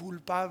no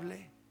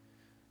culpable.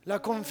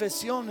 La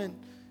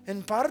confesión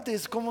En parte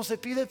es como se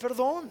pide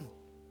perdón.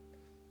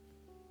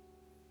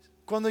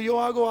 Cuando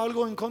yo hago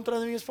algo en contra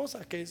de mi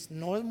esposa, que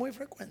no es muy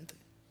frecuente,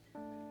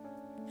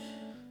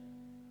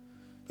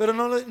 pero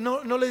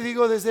no le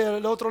digo desde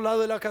el otro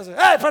lado de la casa,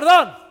 ¡hey,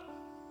 perdón!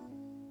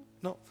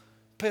 No,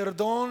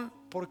 perdón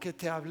porque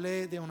te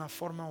hablé de una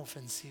forma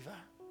ofensiva.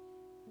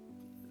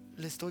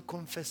 Le estoy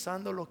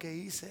confesando lo que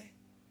hice.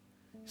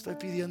 Estoy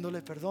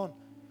pidiéndole perdón.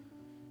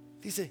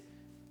 Dice,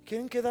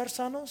 ¿quieren quedar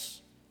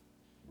sanos?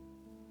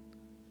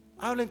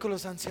 Hablen con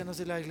los ancianos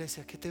de la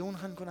iglesia que te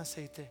unjan con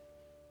aceite.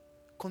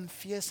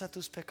 Confiesa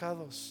tus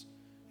pecados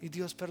y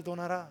Dios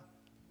perdonará.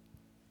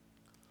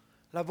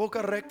 La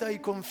boca recta y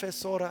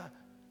confesora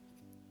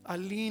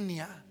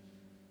alinea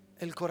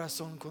el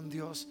corazón con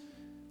Dios.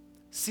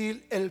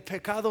 Si el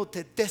pecado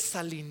te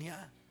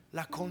desalinea,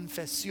 la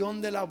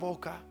confesión de la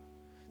boca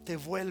te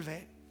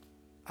vuelve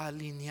a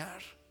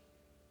alinear.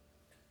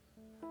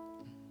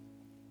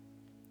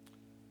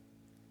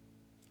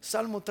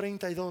 Salmo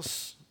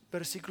 32,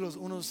 versículos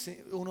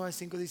 1 a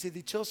 5 dice: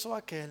 dichoso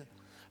aquel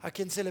a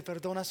quien se le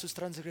perdona sus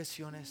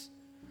transgresiones,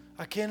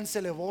 a quien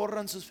se le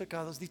borran sus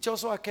pecados.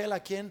 Dichoso aquel a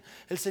quien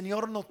el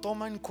Señor no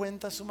toma en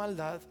cuenta su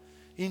maldad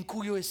y en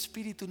cuyo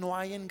espíritu no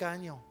hay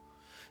engaño.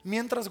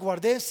 Mientras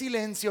guardé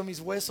silencio, mis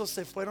huesos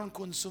se fueron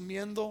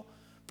consumiendo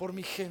por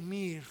mi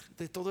gemir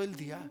de todo el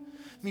día.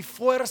 Mi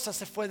fuerza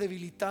se fue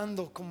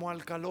debilitando como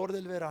al calor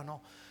del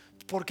verano,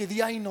 porque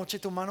día y noche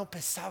tu mano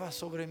pesaba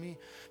sobre mí.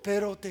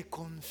 Pero te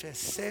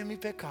confesé mi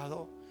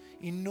pecado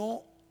y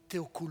no te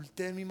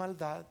oculté mi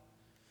maldad.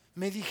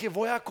 Me dije,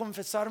 voy a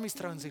confesar mis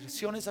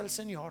transgresiones al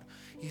Señor,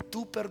 y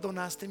tú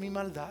perdonaste mi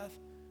maldad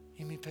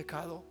y mi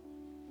pecado.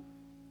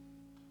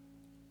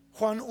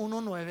 Juan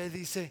 1:9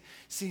 dice: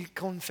 si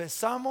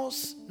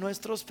confesamos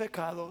nuestros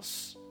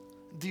pecados,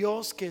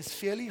 Dios, que es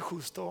fiel y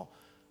justo,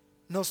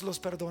 nos los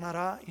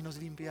perdonará y nos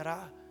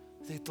limpiará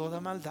de toda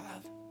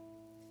maldad.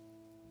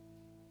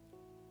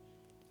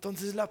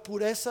 Entonces la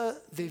pureza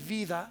de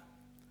vida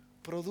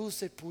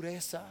produce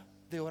pureza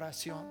de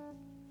oración.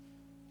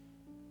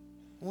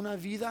 Una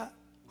vida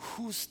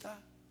justa.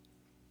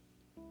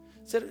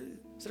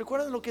 ¿Se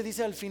recuerdan lo que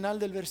dice al final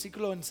del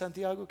versículo en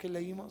Santiago que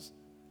leímos?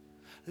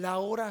 La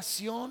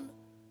oración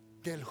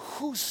del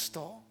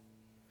justo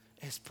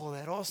es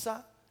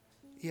poderosa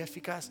y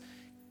eficaz.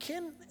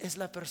 ¿Quién es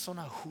la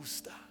persona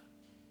justa?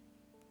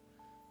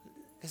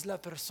 Es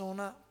la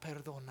persona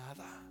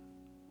perdonada.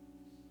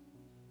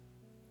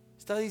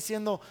 Está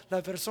diciendo,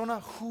 la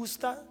persona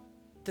justa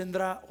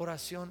tendrá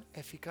oración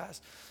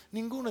eficaz.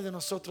 Ninguno de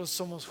nosotros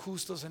somos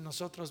justos en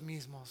nosotros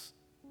mismos,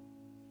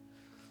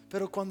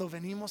 pero cuando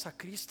venimos a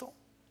Cristo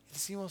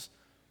decimos: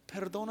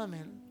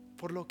 perdóname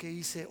por lo que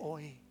hice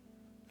hoy,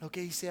 lo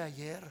que hice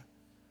ayer,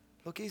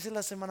 lo que hice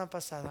la semana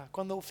pasada,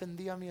 cuando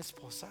ofendí a mi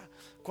esposa,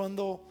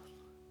 cuando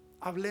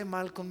hablé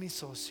mal con mi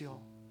socio,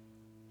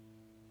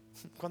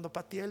 cuando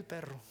pateé el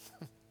perro.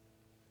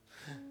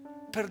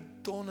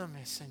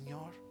 Perdóname,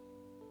 Señor.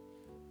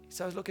 ¿Y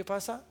sabes lo que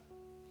pasa?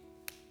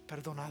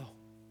 Perdonado.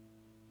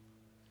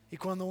 Y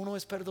cuando uno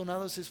es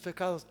perdonado de sus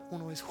pecados,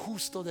 uno es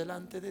justo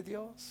delante de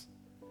Dios.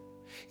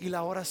 Y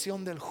la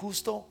oración del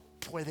justo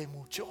puede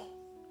mucho.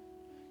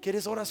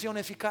 ¿Quieres oración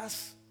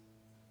eficaz?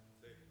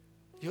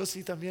 Yo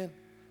sí también.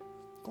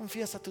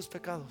 Confiesa tus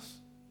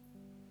pecados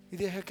y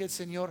deja que el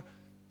Señor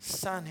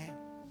sane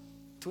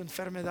tu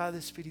enfermedad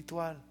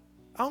espiritual.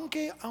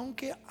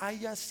 Aunque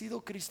hayas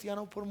sido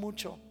cristiano por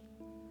mucho,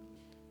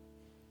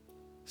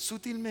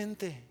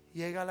 sutilmente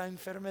llega la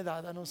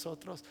enfermedad a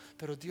nosotros,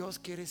 pero Dios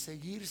quiere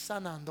seguir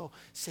sanando,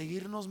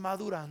 seguirnos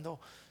madurando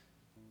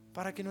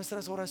para que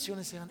nuestras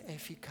oraciones sean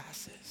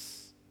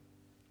eficaces.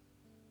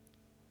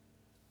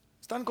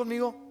 ¿Están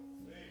conmigo?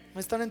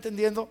 ¿Me están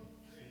entendiendo?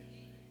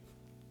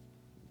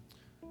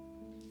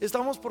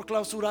 Estamos por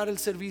clausurar el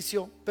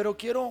servicio, pero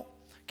quiero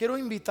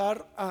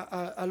invitar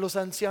a los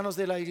ancianos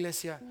de la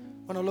iglesia.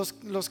 Bueno,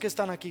 los que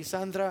están aquí: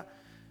 Sandra,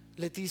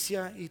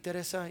 Leticia y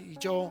Teresa y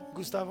yo.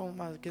 Gustavo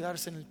va a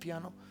quedarse en el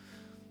piano.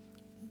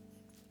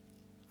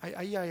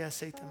 Ahí hay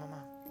aceite,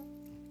 mamá.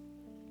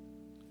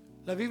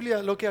 La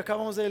Biblia, lo que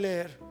acabamos de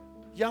leer,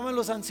 llama a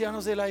los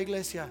ancianos de la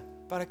iglesia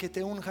para que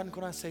te unjan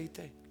con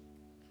aceite.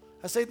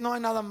 Aceite, no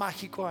hay nada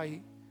mágico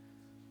ahí.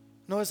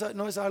 No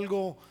es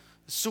algo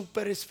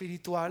súper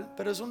espiritual,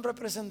 pero es un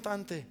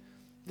representante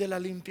de la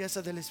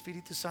limpieza del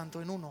Espíritu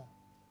Santo en uno.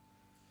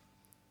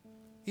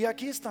 Y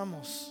aquí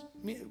estamos.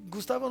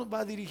 Gustavo va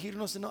a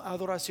dirigirnos en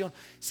adoración.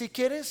 Si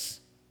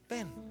quieres,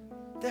 ven,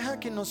 deja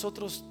que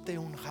nosotros te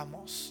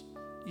unjamos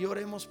y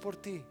oremos por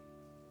ti.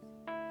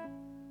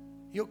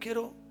 Yo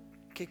quiero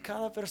que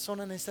cada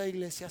persona en esta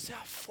iglesia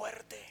sea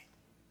fuerte,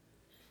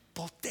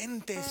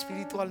 potente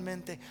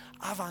espiritualmente,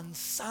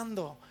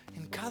 avanzando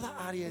en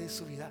cada área de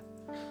su vida.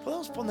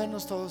 Podemos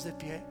ponernos todos de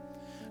pie.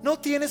 No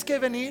tienes que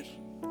venir,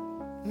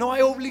 no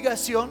hay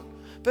obligación,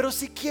 pero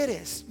si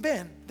quieres,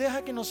 ven,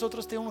 deja que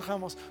nosotros te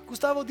unjamos.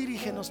 Gustavo,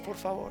 dirígenos, por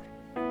favor.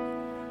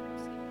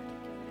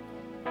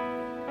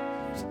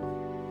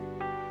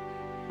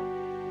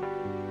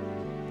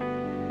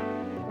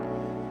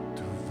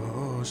 Tu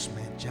voz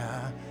me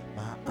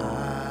llama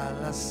a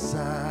la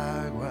sal.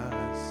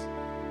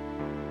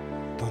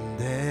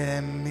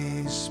 donde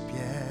mis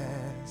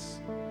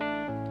pies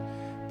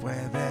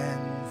pueden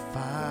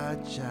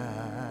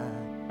fallar,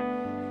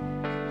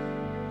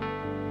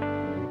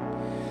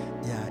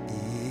 y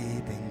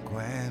ahí te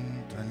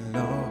encuentro en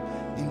lo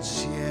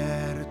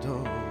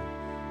incierto.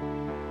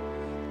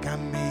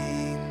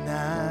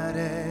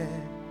 Caminaré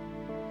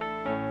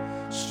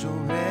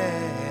sobre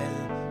el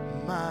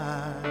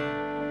mar,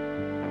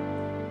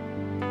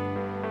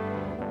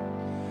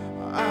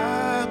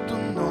 a tu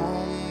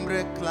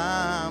nombre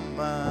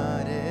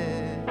clamaré,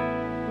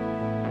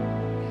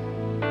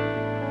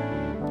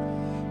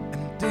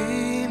 en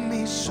ti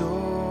mis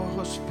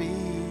ojos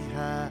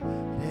fijaré,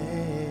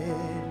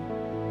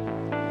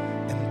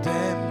 en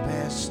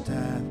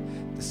tempestad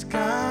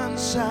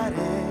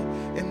descansaré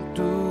en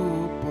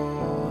tu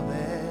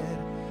poder,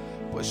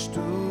 pues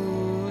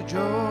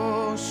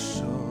tuyo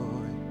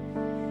soy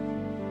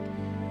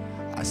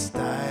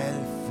hasta el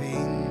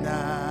final.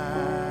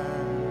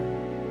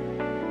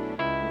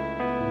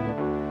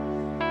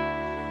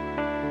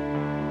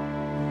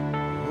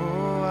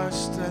 Oh,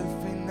 hasta el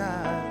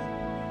final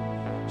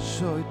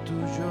soy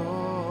tuyo.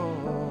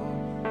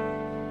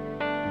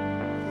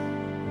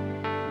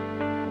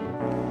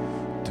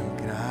 Tu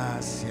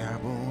gracia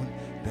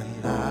abunda en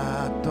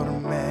la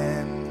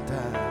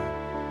tormenta,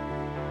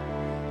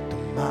 tu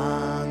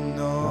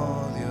mano,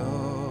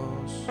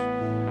 Dios,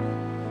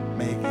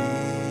 me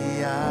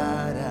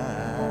guiará.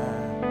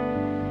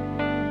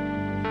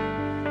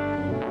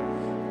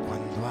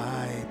 Cuando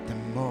hay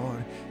temor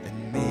en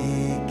mi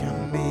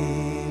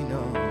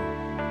camino,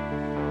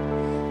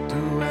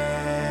 tú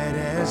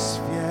eres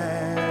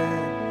fiel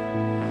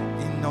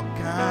y no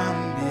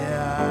cambiarás.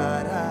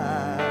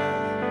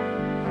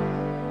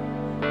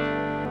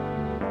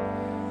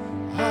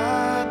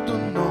 A tu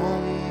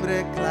nombre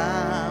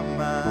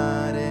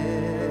clamaré,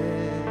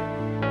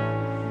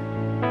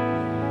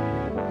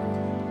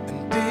 en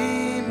ti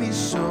mis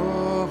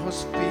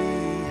ojos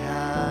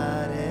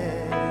fijaré,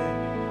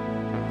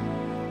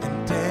 en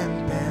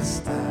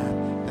tempestad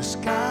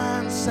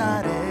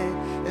descansaré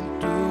en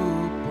tu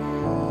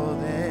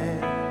poder,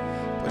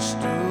 pues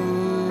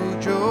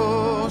tuyo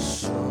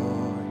soy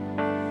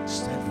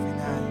hasta el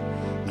final,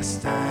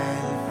 hasta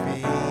el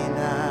final.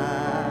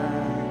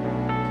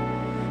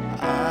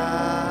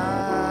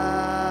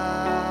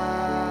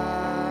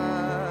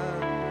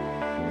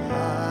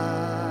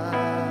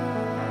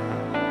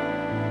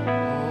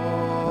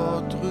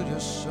 Oh, tuyo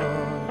soy.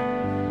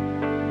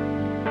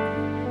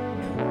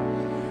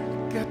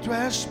 Que tu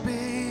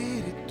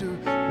espíritu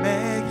me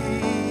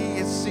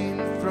guíe sin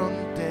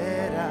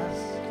fronteras,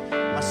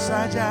 más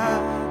allá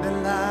de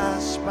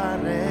las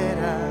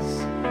barreras,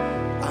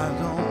 a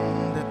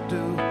donde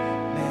tú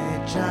me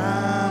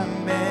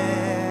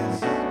llames.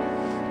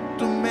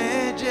 Tú me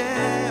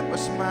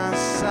llevas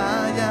más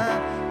allá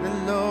de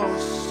lo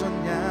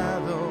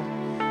soñado,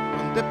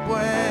 donde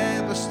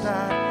puedo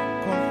estar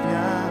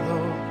confiado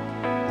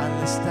al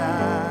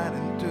estar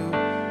en tu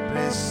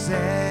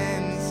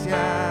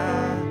presencia.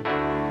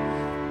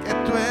 Que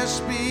tu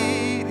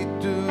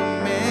espíritu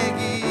me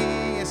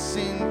guíe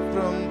sin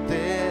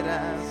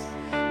fronteras,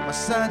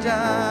 más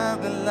allá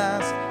de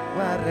las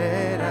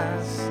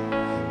barreras,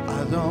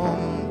 a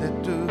donde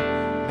tú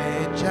me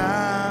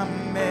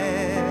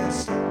llames.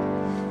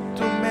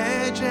 Tú me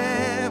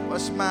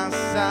llevas más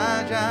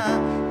allá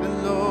de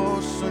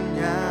lo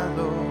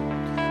soñado,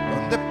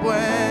 donde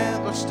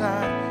puedo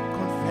estar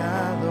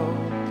confiado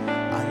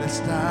al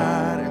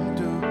estar en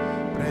tu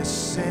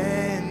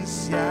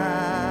presencia.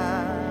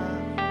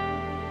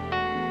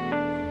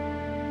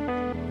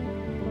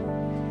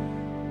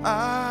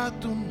 A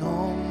tu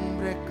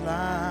nombre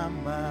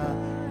clamaré,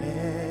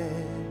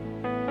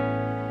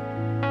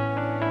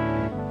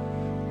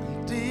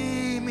 en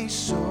ti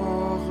mis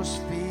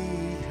ojos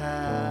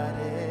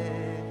fijaré,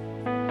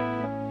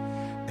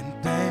 en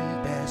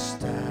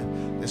tempestad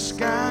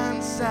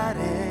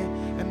descansaré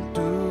en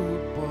tu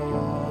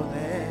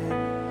poder,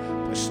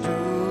 pues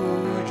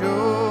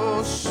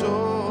tuyo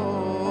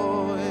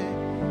soy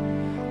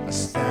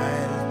hasta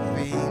el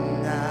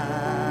final.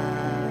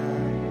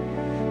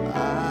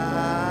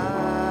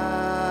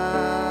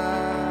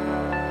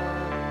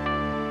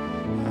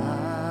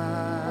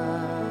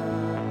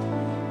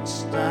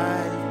 Hasta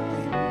el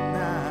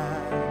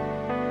final,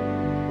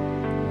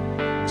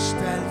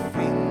 hasta el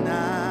final.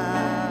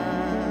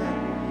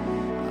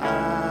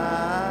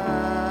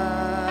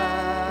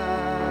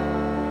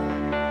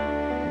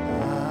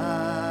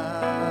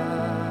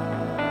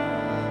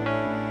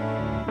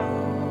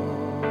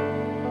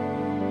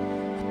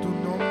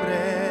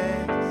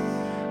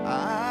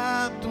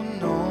 A tu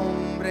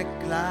nombre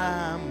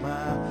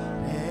clamaré,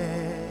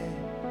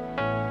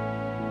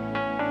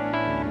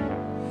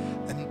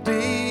 en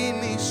ti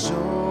mis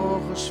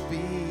ojos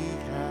fijaré,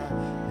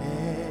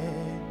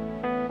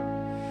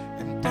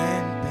 en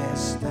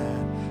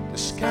tempestad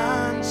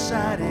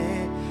descansaré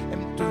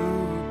en tu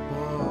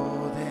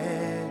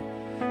poder,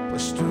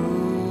 pues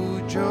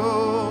tuyo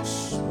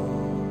soy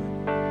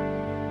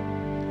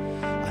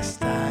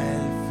hasta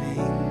el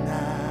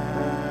final.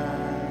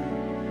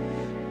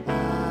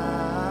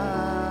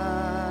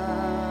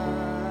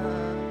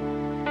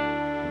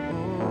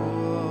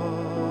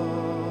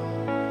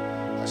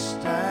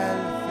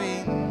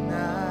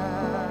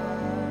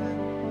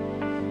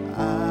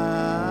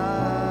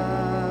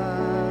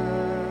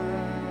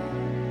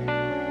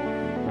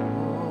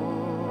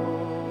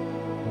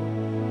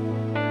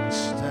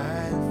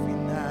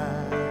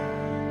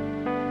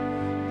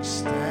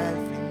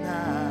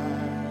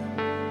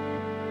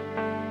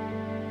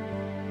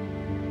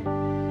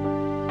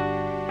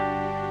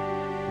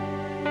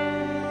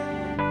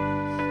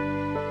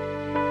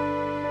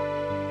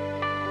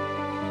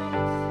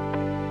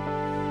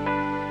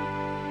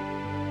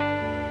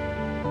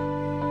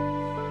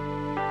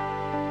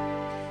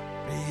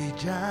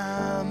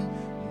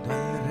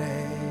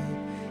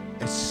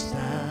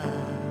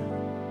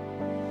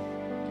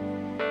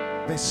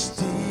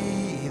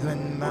 vestido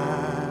en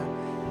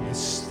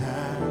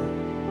majestad.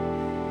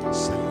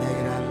 Se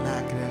alegra la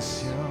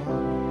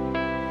creación,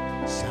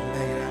 se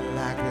alegra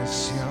la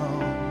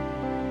creación.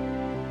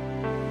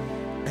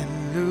 En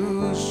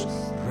luz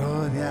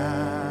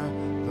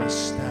rodeado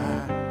está.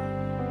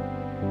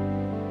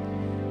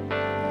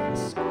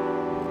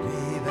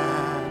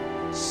 Oscuridad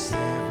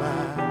se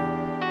va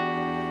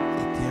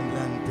y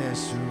tiembla ante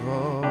su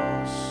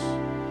voz,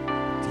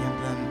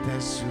 tiembla ante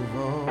su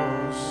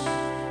voz.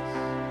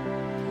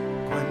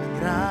 Cuán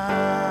grande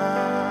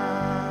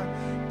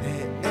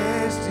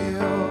es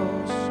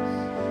Dios,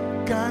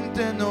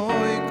 canten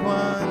hoy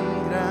cuán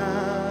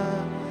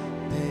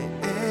grande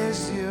es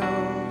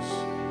Dios,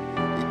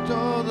 y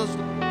todos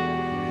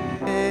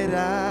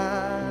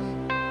verán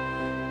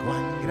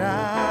cuán grande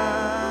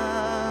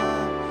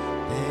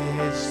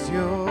es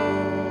Dios.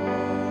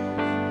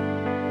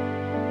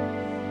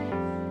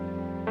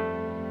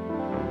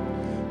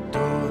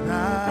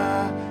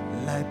 Toda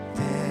la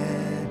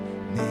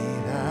eternidad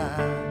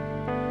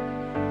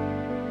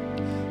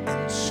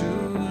en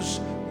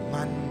sus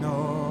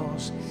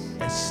manos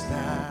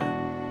está,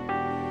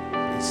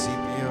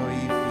 principio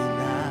y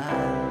final,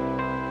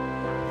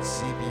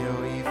 principio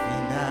y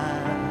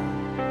final.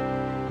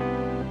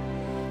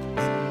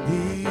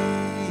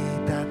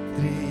 Bendita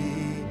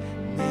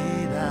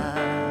Trinidad,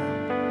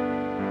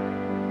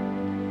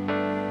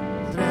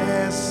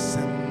 tres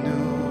en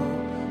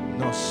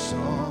uno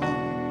son,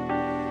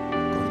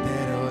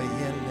 Cordero y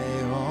el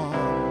león,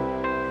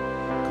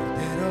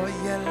 Cordero y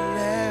el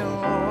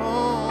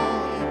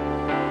león.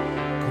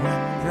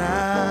 Cuán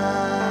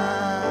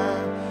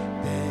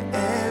grande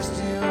es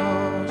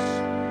Dios,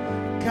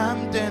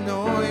 canten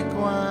hoy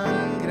cuán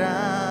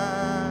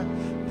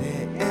grande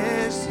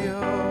es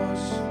Dios,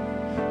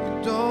 y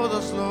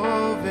todos lo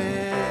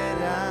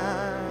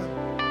verán.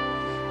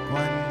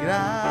 Cuán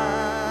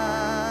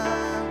grande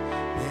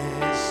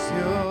es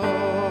Dios,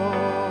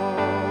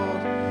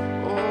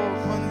 oh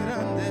cuán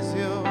grande es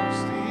Dios,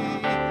 sí.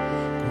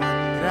 Cuán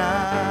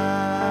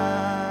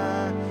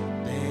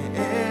grande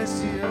es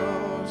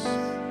Dios,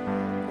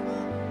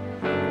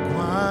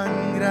 cuán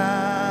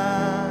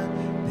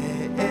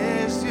grande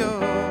es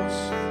Dios,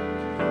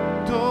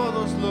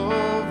 todos lo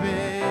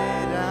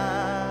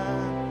verán.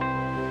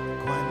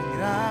 Cuán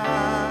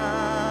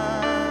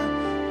grande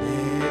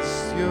es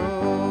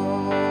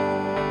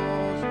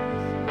Dios,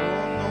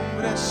 oh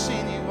nombre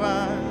sin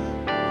igual,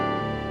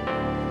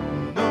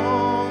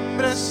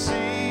 nombre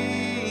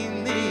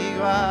sin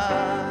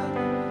igual,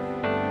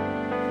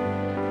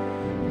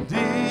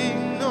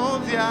 digno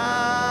de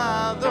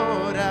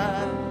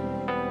adorar,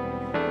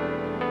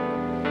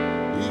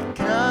 y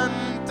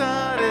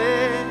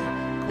cantaré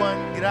cuán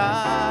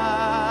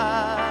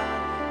grande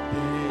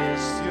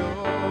es Dios.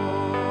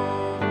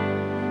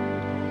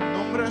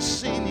 Nombre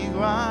sin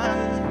igual,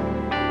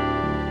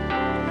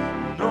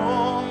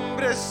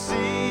 nombre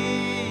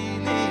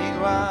sin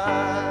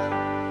igual,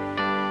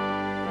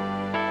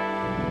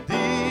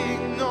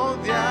 digno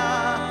de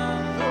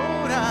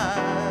adorar,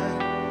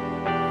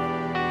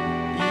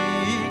 y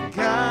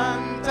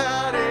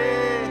cantaré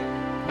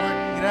cuán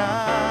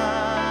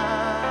grande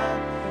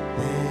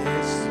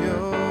es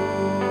Dios,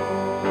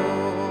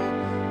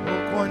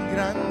 oh cuán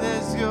grande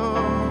es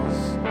Dios,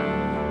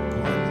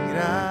 cuán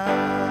grande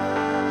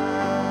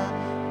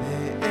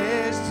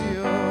es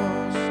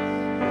Dios,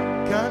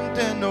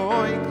 canten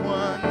hoy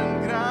cuán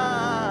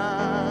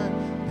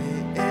grande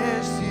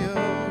es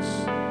Dios,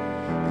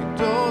 y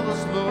todos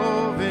lo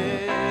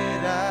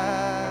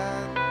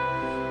verán.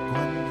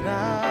 Cuán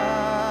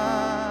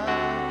grande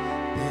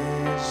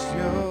es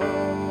Dios,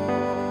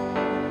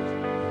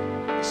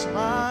 es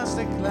más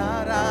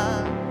declara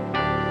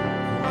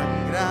cuán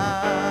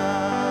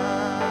grande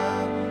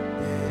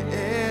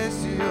es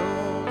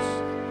Dios,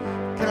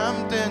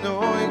 canten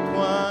hoy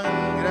cuán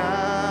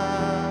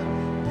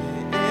grande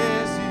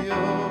es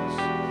Dios,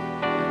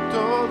 y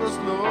todos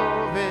lo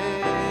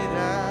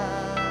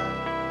verán.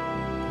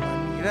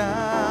 Cuán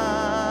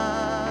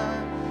grande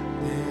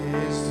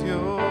es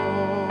Dios,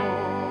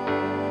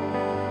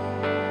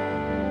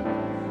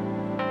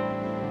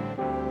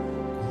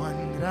 cuán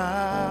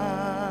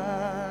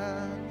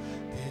grande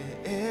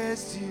es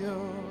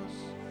Dios,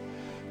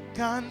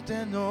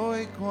 canten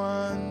hoy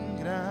cuán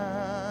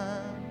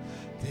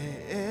grande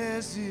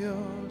es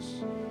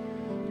Dios,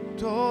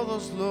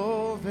 todos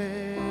lo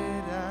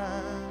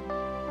verán.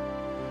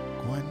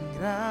 Cuán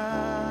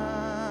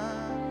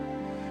grande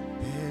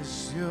es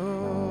Dios.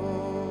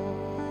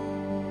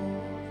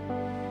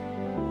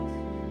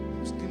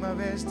 Última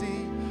vez di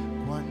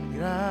cuán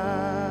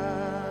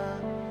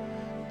grande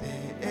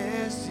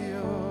es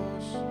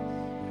Dios,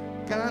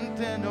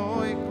 canten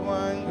hoy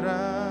cuán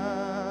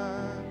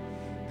grande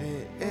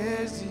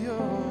es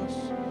Dios,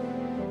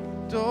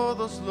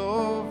 todos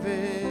lo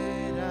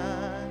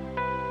verán.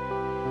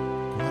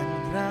 Cuán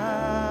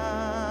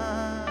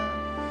grande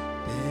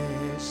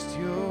es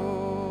Dios,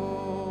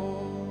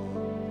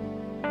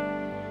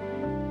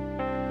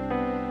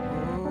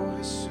 oh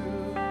Jesús.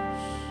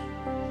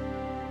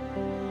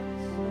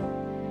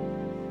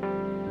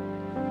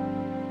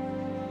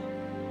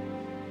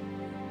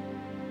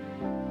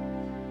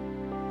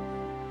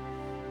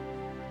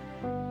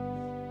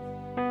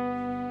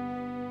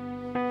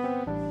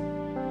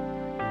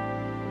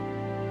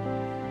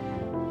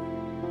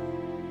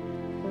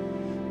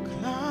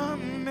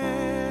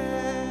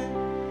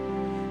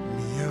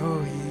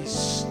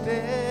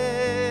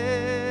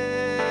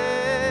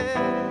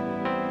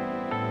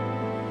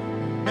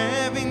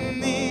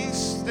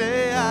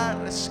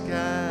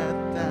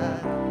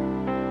 rescatar.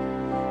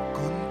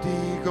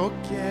 Contigo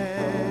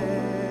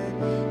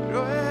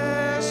quiero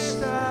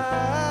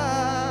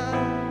estar.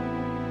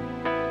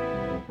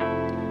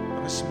 Una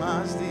vez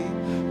más di,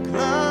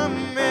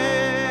 clamé,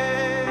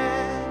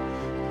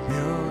 me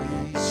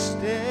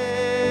oíste,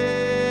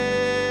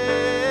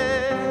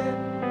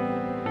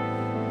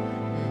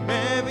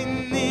 me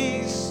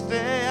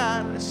viniste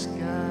a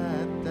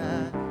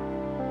rescatar.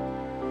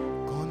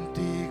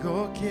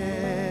 Contigo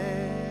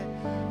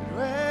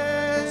quiero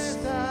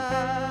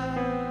estar.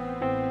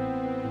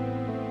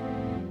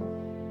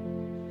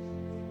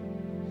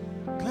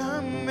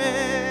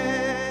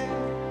 Clamé,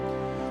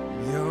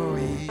 me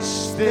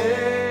oíste,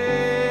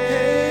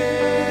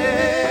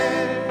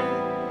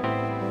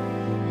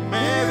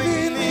 me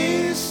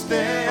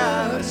viniste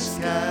a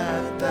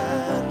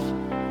rescatar.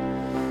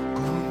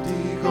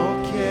 Contigo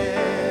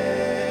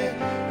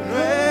quiero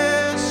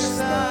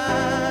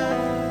estar.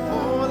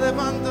 Oh,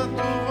 levanta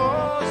tu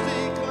voz y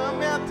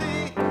clame a ti.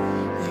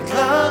 Y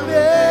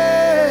clame.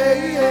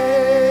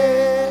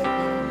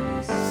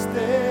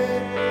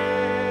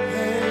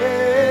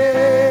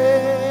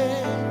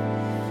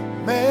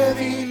 Me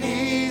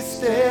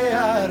viniste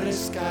a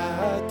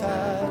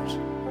rescatar.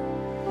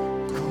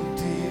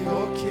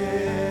 Contigo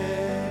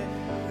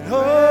quiero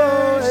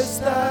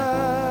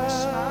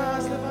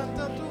estar.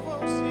 Levanta tu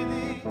voz y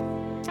di,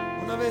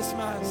 Una vez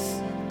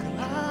más.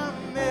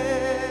 clamé,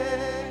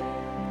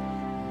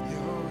 me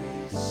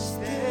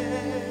oíste,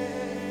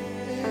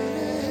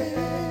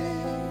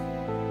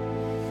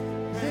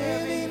 Me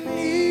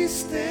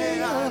viniste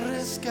a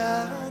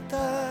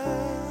rescatar.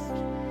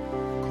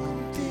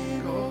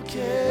 Contigo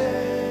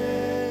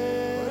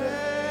quiero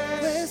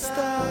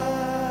estar.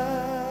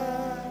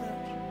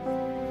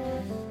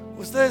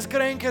 ¿Ustedes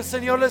creen que el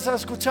Señor les ha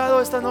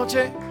escuchado esta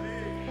noche?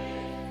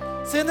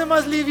 ¿Siente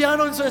más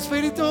liviano en su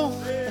espíritu?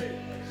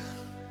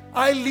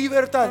 Hay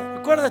libertad.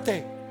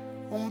 Acuérdate,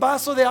 un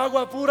vaso de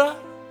agua pura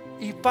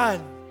y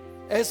pan.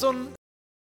 Eso